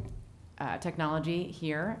AV technology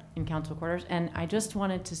here in council quarters, and I just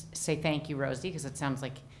wanted to say thank you, Rosie, because it sounds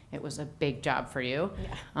like it was a big job for you.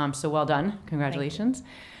 Yeah. So well done, congratulations.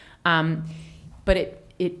 But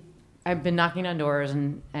I've been knocking on doors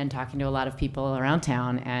and talking to a lot of people around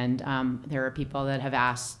town, and there are people that have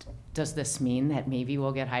asked, does this mean that maybe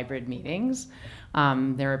we'll get hybrid meetings?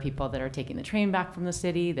 There are people that are taking the train back from the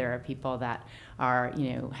city. There are people that are,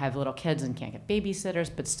 you know, have little kids and can't get babysitters,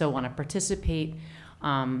 but still want to participate.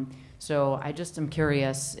 So I just am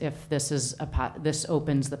curious if this is this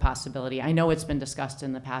opens the possibility. I know it's been discussed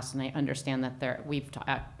in the past, and I understand that we've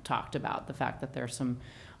talked about the fact that there's some,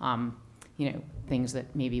 you know, things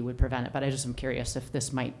that maybe would prevent it. But I just am curious if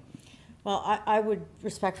this might. Well, I would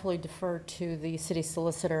respectfully defer to the city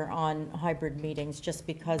solicitor on hybrid meetings, just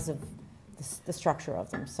because of the structure of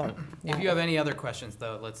them. So, if you have any other questions,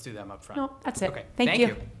 though, let's do them up front. No, that's it. Okay. Thank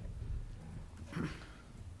you.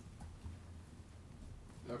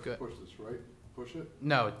 I have to push this, right? Push it?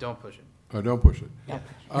 No, don't push it. Oh, don't push it. Yeah.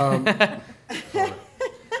 A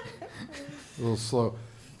little slow.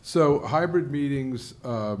 So hybrid meetings,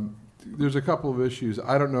 there's a couple of issues.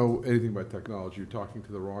 I don't know anything about technology. You're talking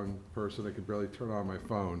to the wrong person. I can barely turn on my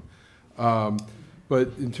phone. But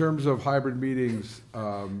in terms of hybrid meetings,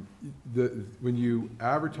 when you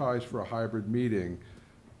advertise for a hybrid meeting,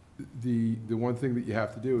 the one thing that you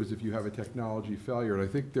have to do is if you have a technology failure, and I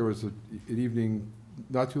think there was an evening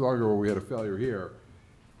not too long ago where we had a failure here.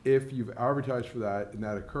 If you've advertised for that and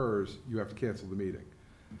that occurs, you have to cancel the meeting.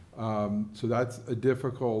 So that's a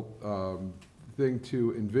difficult thing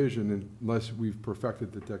to envision unless we've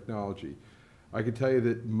perfected the technology. I can tell you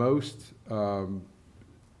that most, I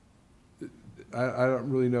don't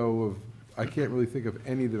really know of, I can't really think of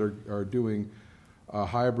any that are doing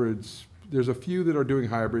hybrids. There's a few that are doing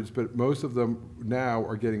hybrids, but most of them now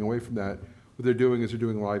are getting away from that. What they're doing is they're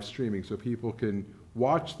doing live streaming, so people can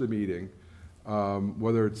watch the meeting,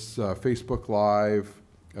 whether it's Facebook Live.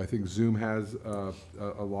 I think Zoom has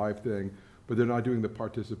a live thing, but they're not doing the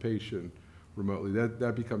participation remotely.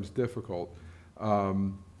 That becomes difficult.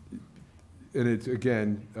 And it's,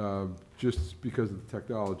 again, just because of the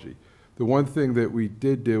technology. The one thing that we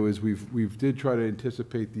did do is we've did try to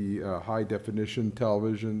anticipate the high definition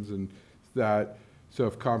televisions and that. So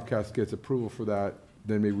if Comcast gets approval for that,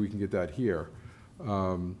 then maybe we can get that here.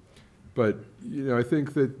 But I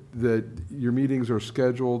think that your meetings are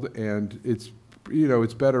scheduled, and it's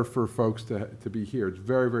better for folks to be here. It's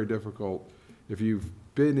very, very difficult if you've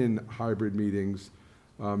been in hybrid meetings.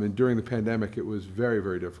 And during the pandemic, it was very,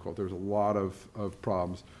 very difficult. There was a lot of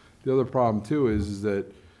problems. The other problem, too, is that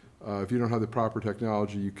if you don't have the proper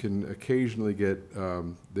technology, you can occasionally get,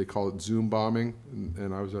 they call it Zoom bombing.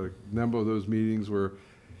 And I was at a number of those meetings where,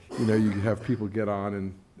 you have people get on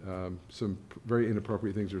and some very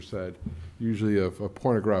inappropriate things are said, usually of a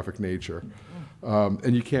pornographic nature.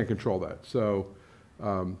 And you can't control that. So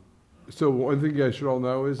one thing you guys should all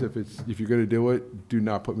know is if you're going to do it, do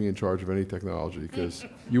not put me in charge of any technology, because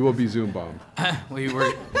you will be Zoom bombed. Well,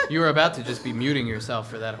 you were about to just be muting yourself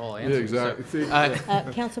for that whole answer. Yeah, exactly.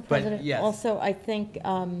 So, Council President, yes. also, I think,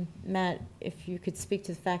 Matt, if you could speak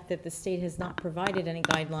to the fact that the state has not provided any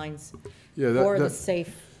guidelines for the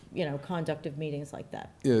safe, conduct of meetings like that.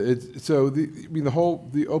 Yeah,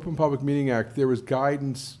 the Open Public Meeting Act, there was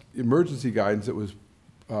guidance, emergency guidance that was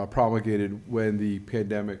promulgated when the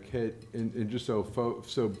pandemic hit, and just so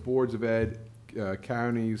boards of ed,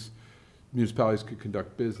 counties, municipalities could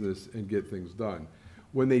conduct business and get things done.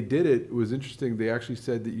 When they did it, it was interesting. They actually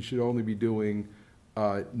said that you should only be doing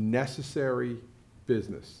necessary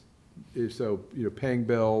business. So, paying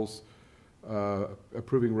bills,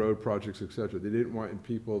 approving road projects, etc. They didn't want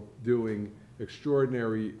people doing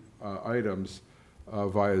extraordinary items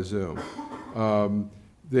via Zoom.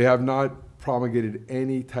 They have not promulgated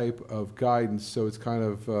any type of guidance, so it's kind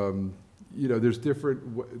of, there's different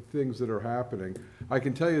things that are happening. I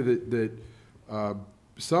can tell you that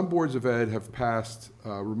some boards of ed have passed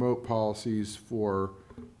remote policies for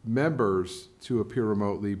members to appear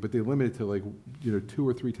remotely, but they limit it to 2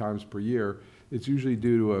 or 3 times per year. It's usually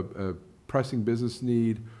due to a pressing business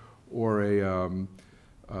need or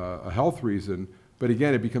a health reason. But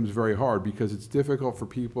again, it becomes very hard because it's difficult for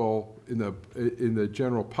people in the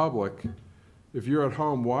general public. If you're at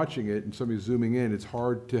home watching it and somebody's zooming in, it's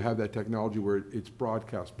hard to have that technology where it's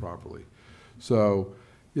broadcast properly. So,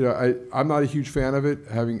 I'm not a huge fan of it.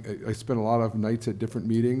 I spent a lot of nights at different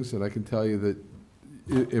meetings, and I can tell you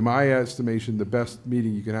that, in my estimation, the best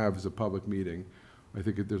meeting you can have is a public meeting. I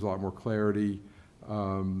think there's a lot more clarity,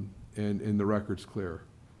 and the record's clear.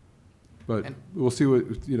 But we'll see what,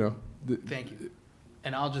 Thank you.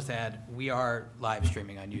 And I'll just add, we are live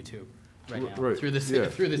streaming on YouTube right now Right. through the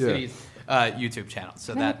city's YouTube channel.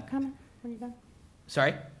 So May I make a comment when you're done?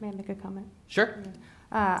 Sorry? May I make a comment? Sure.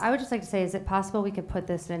 I would just like to say, is it possible we could put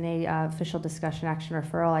this in a official discussion action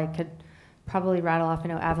referral? I could probably rattle off,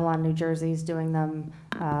 Avalon, New Jersey's doing them,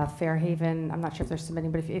 Fairhaven, I'm not sure if they're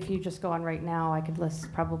submitting, but if you just go on right now, I could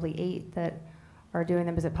list probably 8 that are doing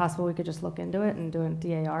them. Is it possible we could just look into it and do a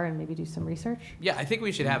DAR and maybe do some research? Yeah, I think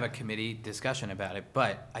we should have a committee discussion about it,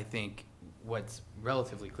 but I think what's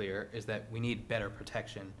relatively clear is that we need better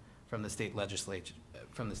protection from the state legislature,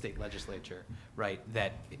 right?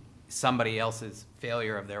 That somebody else's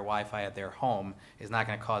failure of their Wi-Fi at their home is not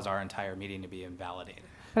going to cause our entire meeting to be invalidated.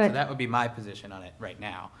 So that would be my position on it right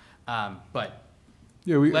now. But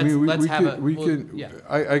yeah,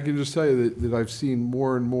 I can just tell you that I've seen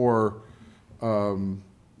more and more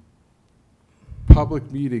public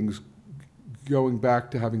meetings going back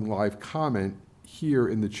to having live comment here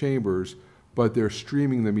in the chambers, but they're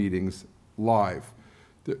streaming the meetings live.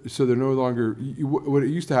 So they're no longer, what it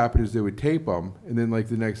used to happen is they would tape them, and then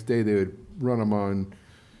the next day they would run them on,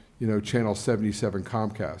 channel 77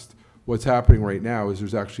 Comcast. What's happening right now is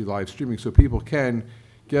there's actually live streaming, so people can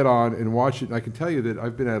get on and watch it. And I can tell you that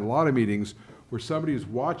I've been at a lot of meetings where somebody is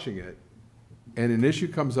watching it, and an issue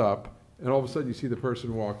comes up, and all of a sudden you see the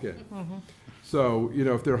person walk in. Mm-hmm. So,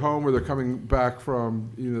 if they're home or they're coming back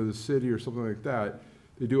from, the city or something like that,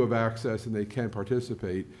 they do have access and they can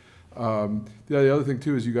participate. The other thing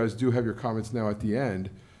too is you guys do have your comments now at the end,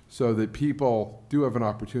 so that people do have an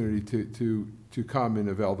opportunity to come and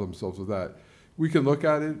avail themselves of that. We can look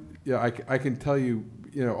at it. Yeah, I can tell you,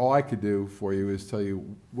 all I could do for you is tell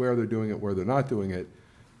you where they're doing it, where they're not doing it.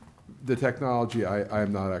 The technology, I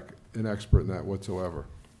am not an expert in that whatsoever.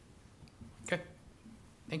 Okay,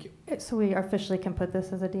 thank you. So we officially can put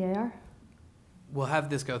this as a DAR? We'll have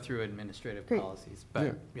this go through administrative Great. policies,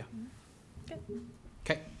 but yeah.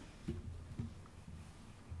 Okay.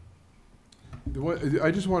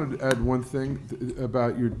 I just wanted to add one thing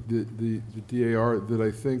about the DAR that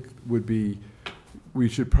I think would be, we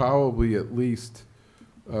should probably at least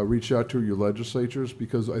reach out to your legislatures,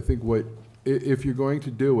 because I think if you're going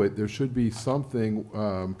to do it, there should be something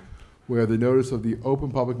where the notice of the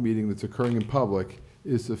open public meeting that's occurring in public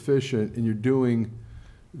is sufficient, and you're doing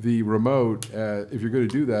the remote, if you're going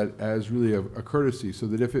to do that, as really a courtesy, so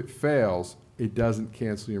that if it fails, it doesn't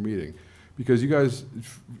cancel your meeting. Because you guys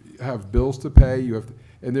have bills to pay,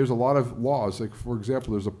 and there's a lot of laws, like for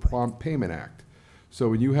example, there's a Prompt Payment Act. So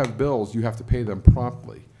when you have bills, you have to pay them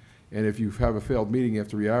promptly. And if you have a failed meeting, you have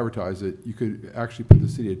to re-advertise it, you could actually put the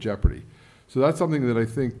city at jeopardy. So that's something that I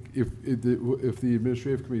think, if the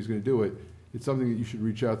administrative committee is going to do it, it's something that you should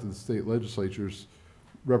reach out to the state legislatures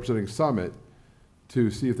representing Summit to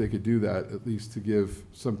see if they could do that, at least to give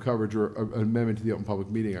some coverage or an amendment to the Open Public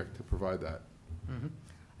Meeting Act to provide that. Mm-hmm.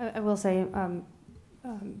 I will say,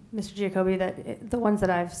 Mr. Giacobbe, that the ones that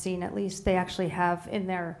I've seen, at least, they actually have in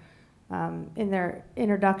their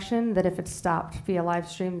introduction that if it's stopped via live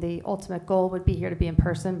stream, the ultimate goal would be here to be in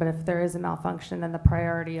person, but if there is a malfunction, then the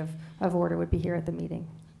priority of order would be here at the meeting.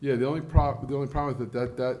 Yeah, the only problem with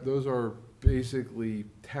that those are basically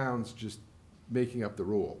towns just making up the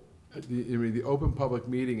rule. The Open Public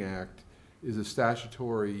Meeting Act is a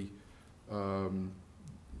statutory,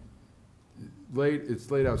 it's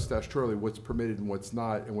laid out statutorily what's permitted and what's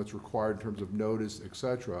not, and what's required in terms of notice, et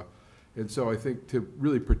cetera. And so I think to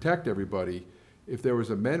really protect everybody, if there was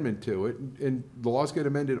amendment to it, and the laws get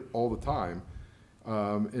amended all the time,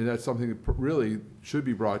 and that's something that really should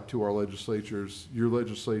be brought to our legislatures, your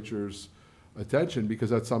legislature's attention, because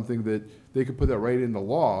that's something that they could put that right in the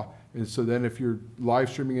law. And so then if you're live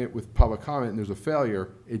streaming it with public comment and there's a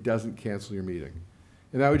failure, it doesn't cancel your meeting.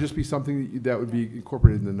 And that would just be something that would be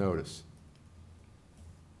incorporated in the notice.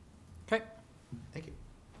 Okay, thank you.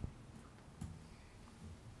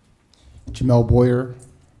 Jamel Boyer,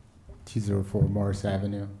 204 Morris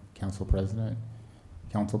Avenue, Council President,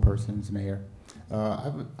 Council Persons, Mayor.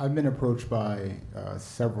 I've been approached by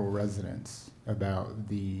several residents about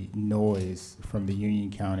the noise from the Union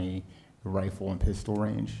County rifle and pistol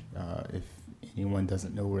range. If anyone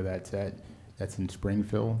doesn't know where that's at, that's in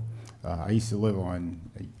Springfield. I used to live on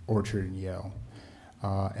Orchard and Yale.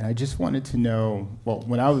 And I just wanted to know, well,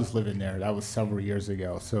 when I was living there, that was several years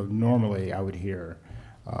ago, so normally I would hear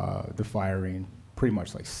the firing pretty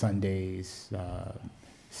much like Sundays,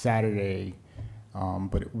 Saturday,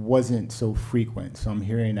 but it wasn't so frequent. So I'm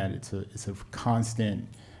hearing that it's a constant,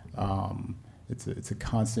 it's a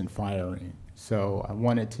constant firing. So I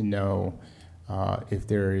wanted to know if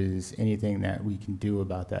there is anything that we can do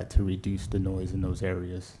about that to reduce the noise in those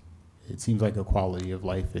areas. It seems like a quality of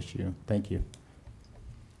life issue. Thank you.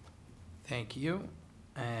 Thank you.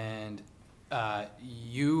 And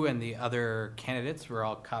you and the other candidates were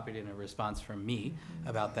all copied in a response from me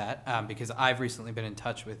about that, because I've recently been in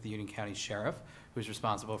touch with the Union County Sheriff, who's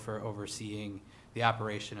responsible for overseeing the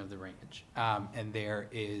operation of the range. And there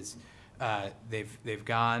is, they've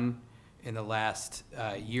gone in the last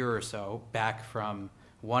year or so back from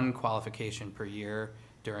 1 qualification per year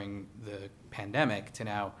during the pandemic to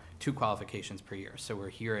now 2 qualifications per year. So we're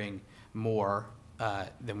hearing more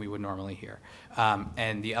than we would normally hear.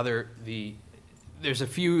 And there's a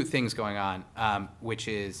few things going on, which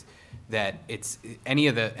is that it's any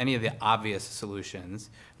of the obvious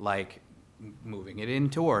solutions, like moving it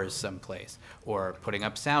indoors someplace, or putting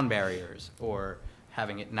up sound barriers, or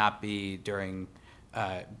having it not be during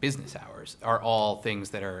business hours, are all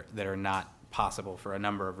things that are not possible for a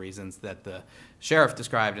number of reasons that the sheriff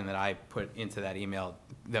described and that I put into that email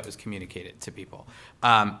that was communicated to people.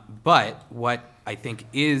 But what I think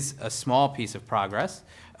is a small piece of progress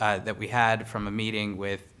that we had from a meeting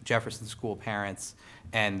with Jefferson School parents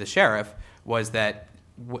and the sheriff was that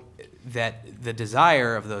the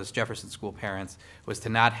desire of those Jefferson School parents was to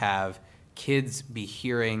not have kids be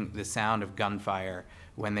hearing the sound of gunfire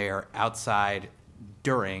when they are outside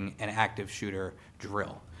during an active shooter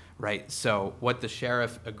drill. Right. So what the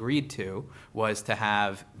sheriff agreed to was to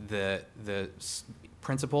have the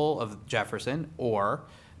principal of Jefferson or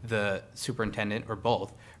the superintendent or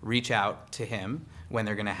both reach out to him when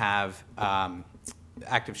they're going to have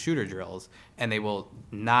active shooter drills, and they will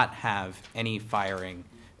not have any firing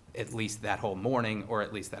at least that whole morning or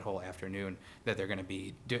at least that whole afternoon that they're going to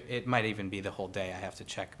be, it might even be the whole day. I have to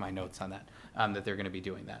check my notes on that, that they're going to be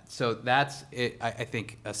doing that. So that's, I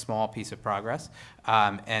think, a small piece of progress.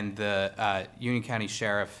 And the Union County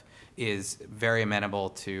Sheriff is very amenable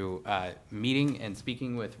to meeting and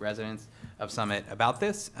speaking with residents of Summit about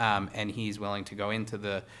this, and he's willing to go into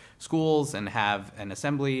the schools and have an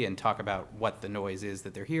assembly and talk about what the noise is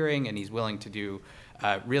that they're hearing, and he's willing to do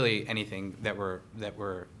really anything that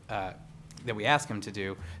we ask him to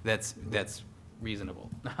do that's reasonable.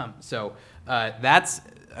 So that's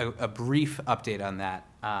a brief update on that.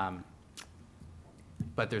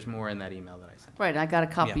 But there's more in that email that I sent. Right, I got a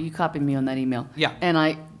copy. Yeah. You copied me on that email. Yeah.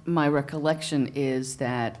 And my recollection is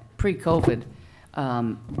that pre-COVID,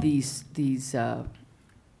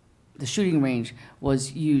 the shooting range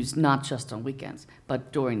was used not just on weekends,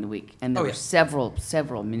 but during the week. And there were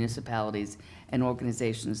several municipalities and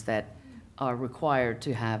organizations that are required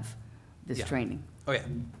to have this training. Oh, yeah.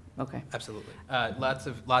 Okay. Absolutely. Lots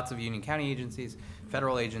of Union County agencies,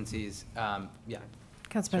 federal agencies, yeah.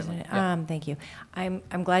 Council President, Yeah. thank you.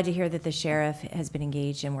 I'm glad to hear that the sheriff has been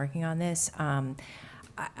engaged in working on this.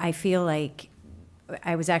 I feel like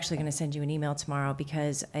I was actually going to send you an email tomorrow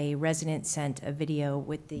because a resident sent a video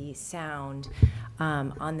with the sound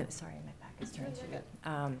on the, sorry, my back is turned to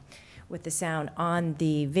it, with the sound on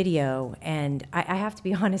the video, and I have to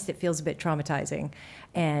be honest, it feels a bit traumatizing.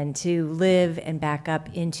 And to live and back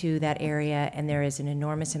up into that area, and there is an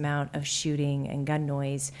enormous amount of shooting and gun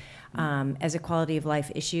noise, as a quality of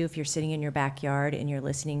life issue, if you're sitting in your backyard and you're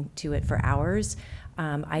listening to it for hours,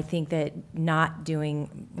 I think that not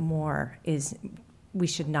doing more is, we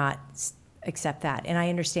should not accept that. And I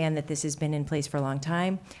understand that this has been in place for a long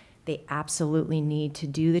time. They absolutely need to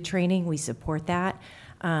do the training. We support that.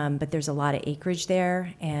 But there's a lot of acreage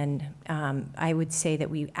there. And I would say that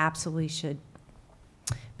we absolutely should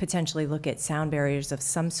potentially look at sound barriers of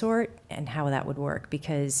some sort and how that would work.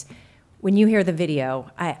 Because when you hear the video,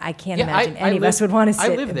 I can't imagine any of us would want to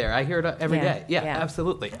sit. I live there. I hear it every day. Yeah,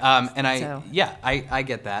 absolutely. And I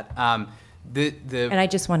get that. And I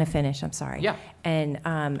just want to finish, I'm sorry. Yeah. And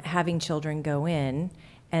having children go in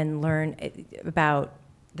and learn about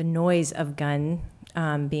the noise of gun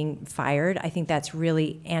being fired, I think that's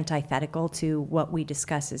really antithetical to what we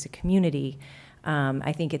discuss as a community.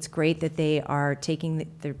 I think it's great that they are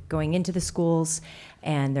they're going into the schools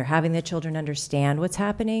and they're having the children understand what's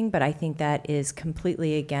happening, but I think that is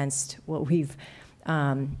completely against what we've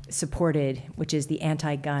supported, which is the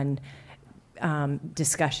anti-gun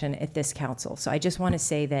discussion at this council. So I just want to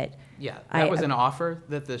say that. Yeah, that was an offer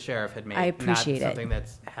that the sheriff had made. I appreciate not something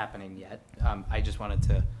that's happening yet. I just wanted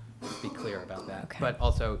to be clear about that. Okay. But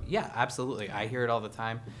also, yeah, absolutely. I hear it all the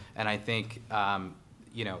time. And I think,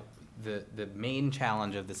 you know, the main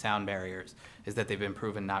challenge of the sound barriers is that they've been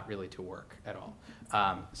proven not really to work at all.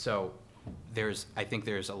 So I think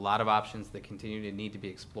there's a lot of options that continue to need to be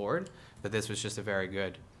explored, but this was just a very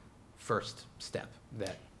good first step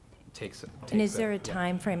that takes and is there a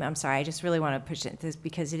time frame? I'm sorry, I just really want to push into this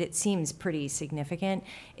because it seems pretty significant.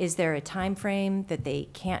 Is there a time frame that they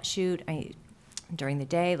can't shoot during the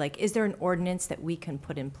day? Like, is there an ordinance that we can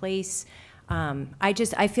put in place?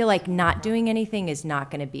 I feel like not doing anything is not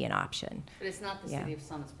going to be an option. But it's not the city of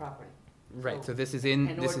Summit's property. Right. So this is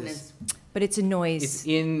in But it's a noise.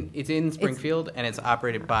 It's in Springfield and it's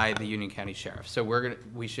operated by the Union County Sheriff. So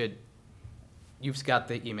you've got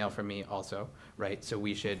the email from me also, right? So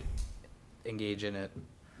we should engage in a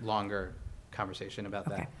longer conversation about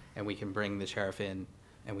that, and we can bring the sheriff in,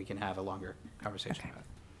 and we can have a longer conversation about it.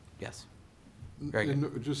 Yes. Very good.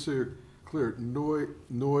 And just so you're clear,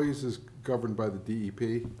 noise is governed by the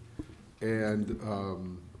DEP, and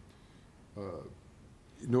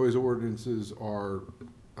noise ordinances are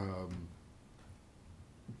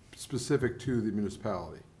specific to the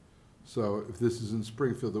municipality. So if this is in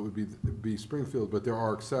Springfield, it would be Springfield, but there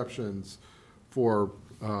are exceptions for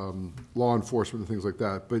law enforcement and things like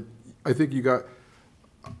that. But I think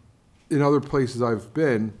in other places I've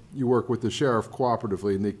been, you work with the sheriff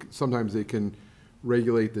cooperatively, and sometimes they can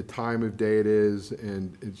regulate the time of day it is,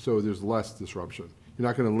 and so there's less disruption. You're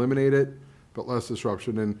not going to eliminate it, but less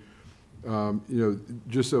disruption. And you know,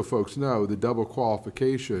 just so folks know, the double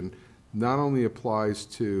qualification not only applies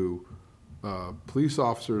to police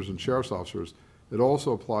officers and sheriff's officers, it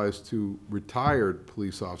also applies to retired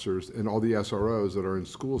police officers and all the SROs that are in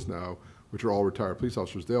schools now, which are all retired police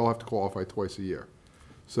officers. They all have to qualify twice a year.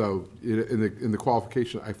 So in the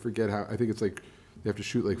qualification, I forget how, I think it's like they have to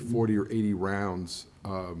shoot like 40 or 80 rounds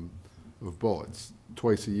of bullets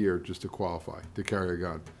twice a year just to qualify to carry a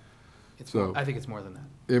gun. I think it's more than that.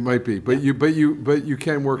 It might be, but you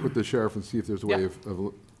can work with the sheriff and see if there's a way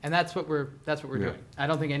of And that's what we're Yeah. doing. I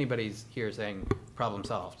don't think anybody's here saying problem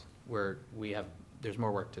solved. There's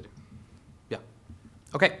more work to do. Yeah.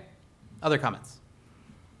 Okay. Other comments?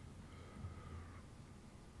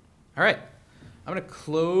 All right. I'm going to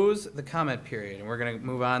close the comment period, and we're going to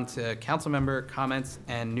move on to council member comments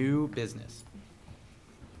and new business.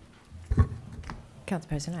 Council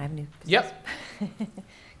President, I have new business. Yep.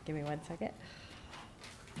 Give me 1 second.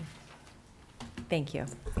 Thank you.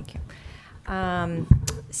 Thank you.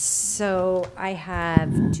 So I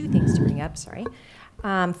have 2 things to bring up, sorry.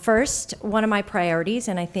 First, one of my priorities,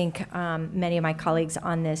 and I think many of my colleagues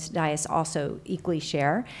on this dais also equally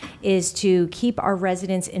share, is to keep our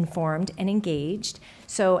residents informed and engaged.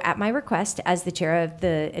 So at my request, as the chair of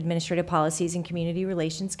the Administrative Policies and Community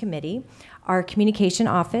Relations Committee, our communication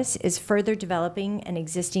office is further developing an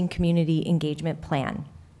existing community engagement plan.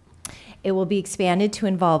 It will be expanded to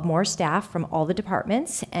involve more staff from all the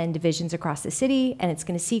departments and divisions across the city, and it's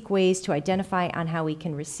going to seek ways to identify on how we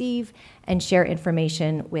can receive and share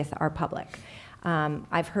information with our public.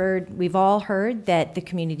 We've all heard that the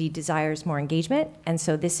community desires more engagement, and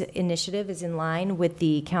so this initiative is in line with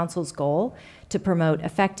the council's goal to promote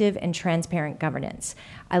effective and transparent governance.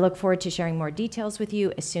 I look forward to sharing more details with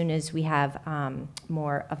you as soon as we have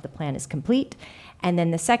more of the plan is complete. And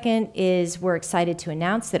then the second is we're excited to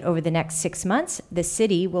announce that over the next 6 months, the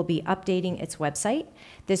city will be updating its website.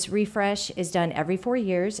 This refresh is done every 4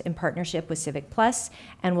 years in partnership with Civic Plus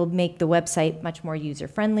and will make the website much more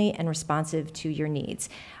user-friendly and responsive to your needs.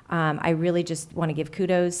 I really just want to give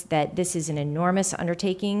kudos that this is an enormous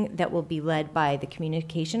undertaking that will be led by the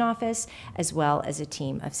communication office as well as a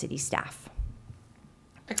team of city staff.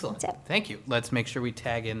 Excellent. Thank you. Let's make sure we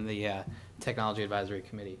tag in the Technology Advisory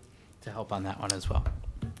Committee to help on that one as well.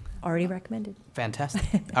 Already recommended.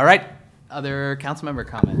 Fantastic. All right. Other council member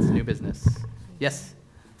comments, new business. Yes.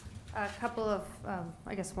 A couple of,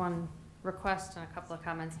 I guess, one request and a couple of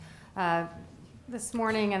comments. This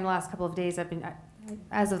morning and the last couple of days,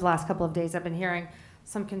 as of the last couple of days, I've been hearing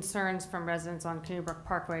some concerns from residents on Canoe Brook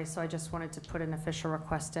Parkway, so I just wanted to put an official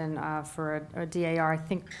request in for a DAR. I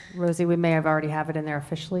think, Rosie, we may have already have it in there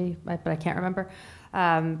officially, but I can't remember.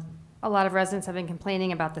 A lot of residents have been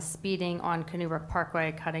complaining about the speeding on Canoe Brook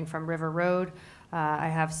Parkway cutting from River Road. I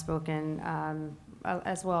have spoken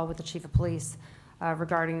as well with the chief of police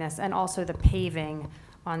regarding this, and also the paving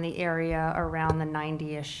on the area around the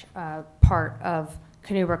 90-ish part of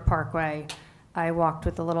Canoe Brook Parkway. I walked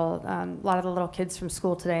with a lot of the little kids from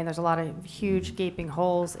school today, and there's a lot of huge gaping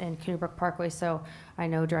holes in Canoe Brook Parkway, so I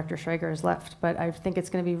know Director Schrager has left, but I think it's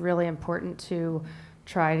going to be really important to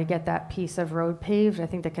try to get that piece of road paved. I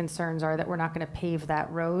think the concerns are that we're not going to pave that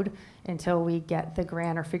road until we get the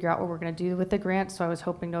grant or figure out what we're going to do with the grant, so I was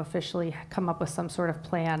hoping to officially come up with some sort of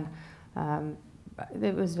plan.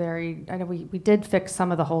 It was I know we did fix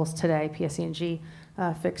some of the holes today. PSE&G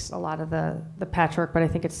fixed a lot of the patchwork, but I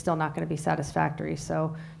think it's still not going to be satisfactory,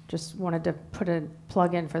 so just wanted to put a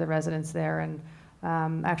plug in for the residents there, and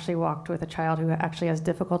actually walked with a child who actually has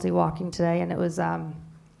difficulty walking today, and it was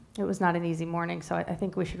not an easy morning, so I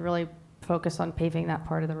think we should really focus on paving that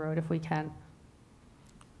part of the road if we can.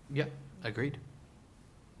 Yeah, agreed.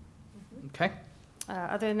 Okay.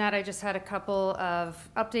 Other than that, I just had a couple of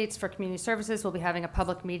updates for community services. We'll be having a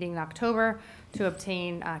public meeting in October to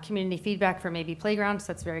obtain community feedback for Maybe Playground, so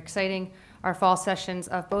that's very exciting. Our fall sessions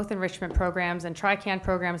of both enrichment programs and Tri-Can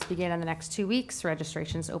programs begin in the next 2 weeks.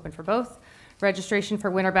 Registration's open for both. Registration for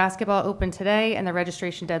winter basketball opened today, and the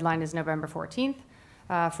registration deadline is November 14th.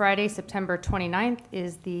 Friday, September 29th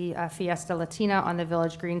is the Fiesta Latina on the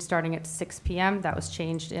Village Green starting at 6 p.m. That was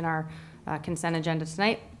changed in our consent agenda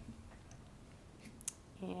tonight.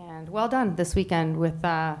 And well done this weekend with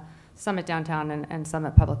Summit Downtown and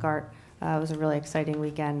Summit Public Art. It was a really exciting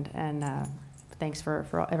weekend, and thanks for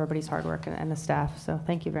everybody's hard work and the staff. So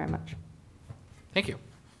thank you very much. Thank you.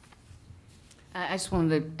 I just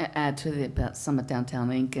wanted to add to the Summit Downtown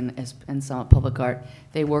Inc. and Summit Public Art.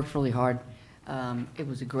 They worked really hard. It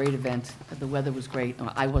was a great event. The weather was great.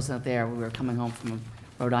 I wasn't there. We were coming home from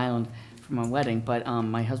Rhode Island from a wedding, but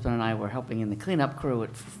my husband and I were helping in the cleanup crew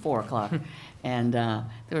at 4 o'clock, and there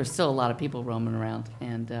were still a lot of people roaming around.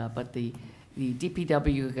 But the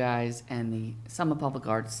DPW guys and the Summit Public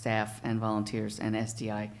Art staff and volunteers and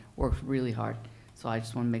SDI worked really hard. So I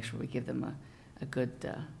just want to make sure we give them a good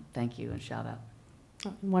thank you and shout out.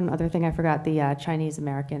 One other thing I forgot, the Chinese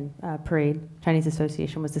American Parade, Chinese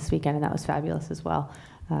Association was this weekend, and that was fabulous as well.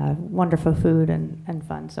 Wonderful food and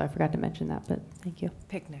fun, so I forgot to mention that, but thank you.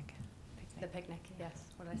 Picnic. The picnic, yes.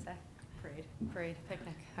 What did I say? Parade,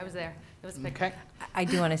 picnic. I was there. It was a picnic. Okay. I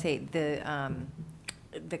do want to say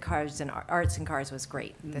the cars and arts and cars was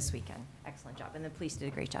great this weekend. Excellent job. And the police did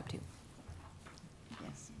a great job too.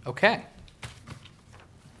 Yes. Okay.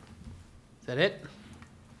 Is that it?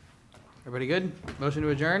 Everybody good? Motion to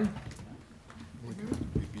adjourn?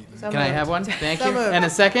 Can I have one? Thank you. And a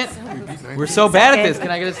second? We're so bad at this.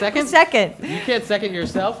 Can I get a second? Second. You can't second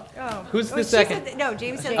yourself? Oh. Who's the she second? said no,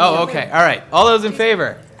 James said. Oh, okay. All right. All those in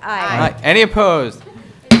favor? Aye. All right. Any opposed?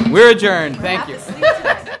 We're adjourned. Thank you.